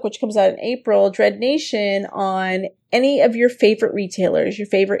my book, which comes out in April, Dread Nation, on any of your favorite retailers, your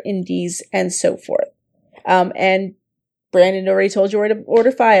favorite indies, and so forth. And Brandon already told you where to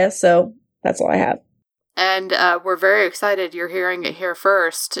order Faya, so that's all I have. And we're very excited you're hearing it here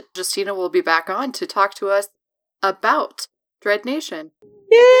first. Justina will be back on to talk to us about Dread Nation.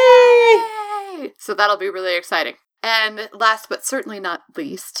 Yay! So that'll be really exciting. And last but certainly not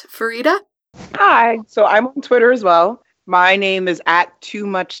least, Faridah. Hi. So I'm on Twitter as well. My name is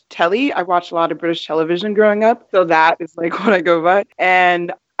 @TooMuchTelly. I watched a lot of British television growing up, so that is what I go by.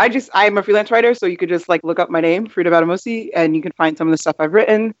 And I'm a freelance writer, so you could just look up my name, Faridah Gbadamosi, and you can find some of the stuff I've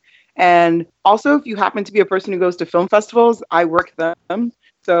written. And also, if you happen to be a person who goes to film festivals, I work them,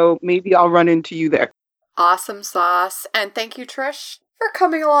 so maybe I'll run into you there. Awesome sauce. And thank you, Trish, for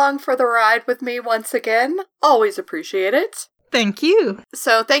coming along for the ride with me once again. Always appreciate it. Thank you.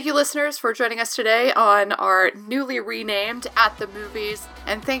 So thank you, listeners, for joining us today on our newly renamed At the Movies.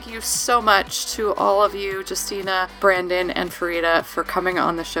 And thank you so much to all of you, Justina, Brandon, and Faridah, for coming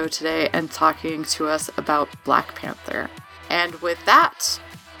on the show today and talking to us about Black Panther. And with that,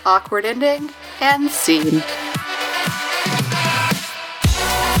 awkward ending and scene.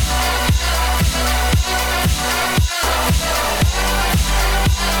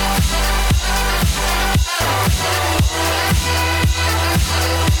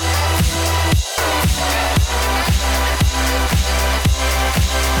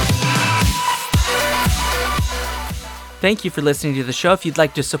 Thank you for listening to the show. If you'd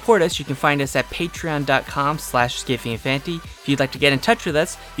like to support us, you can find us at patreon.com/skiffyandfanty. If you'd like to get in touch with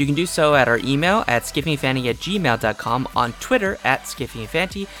us, you can do so at our email at skiffyandfanty@gmail.com, on Twitter at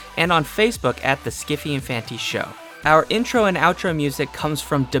skiffyandfanty, and on Facebook at The Skiffy and Fanty Show. Our intro and outro music comes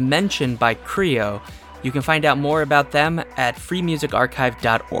from Dimension by Creo. You can find out more about them at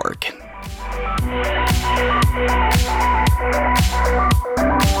freemusicarchive.org.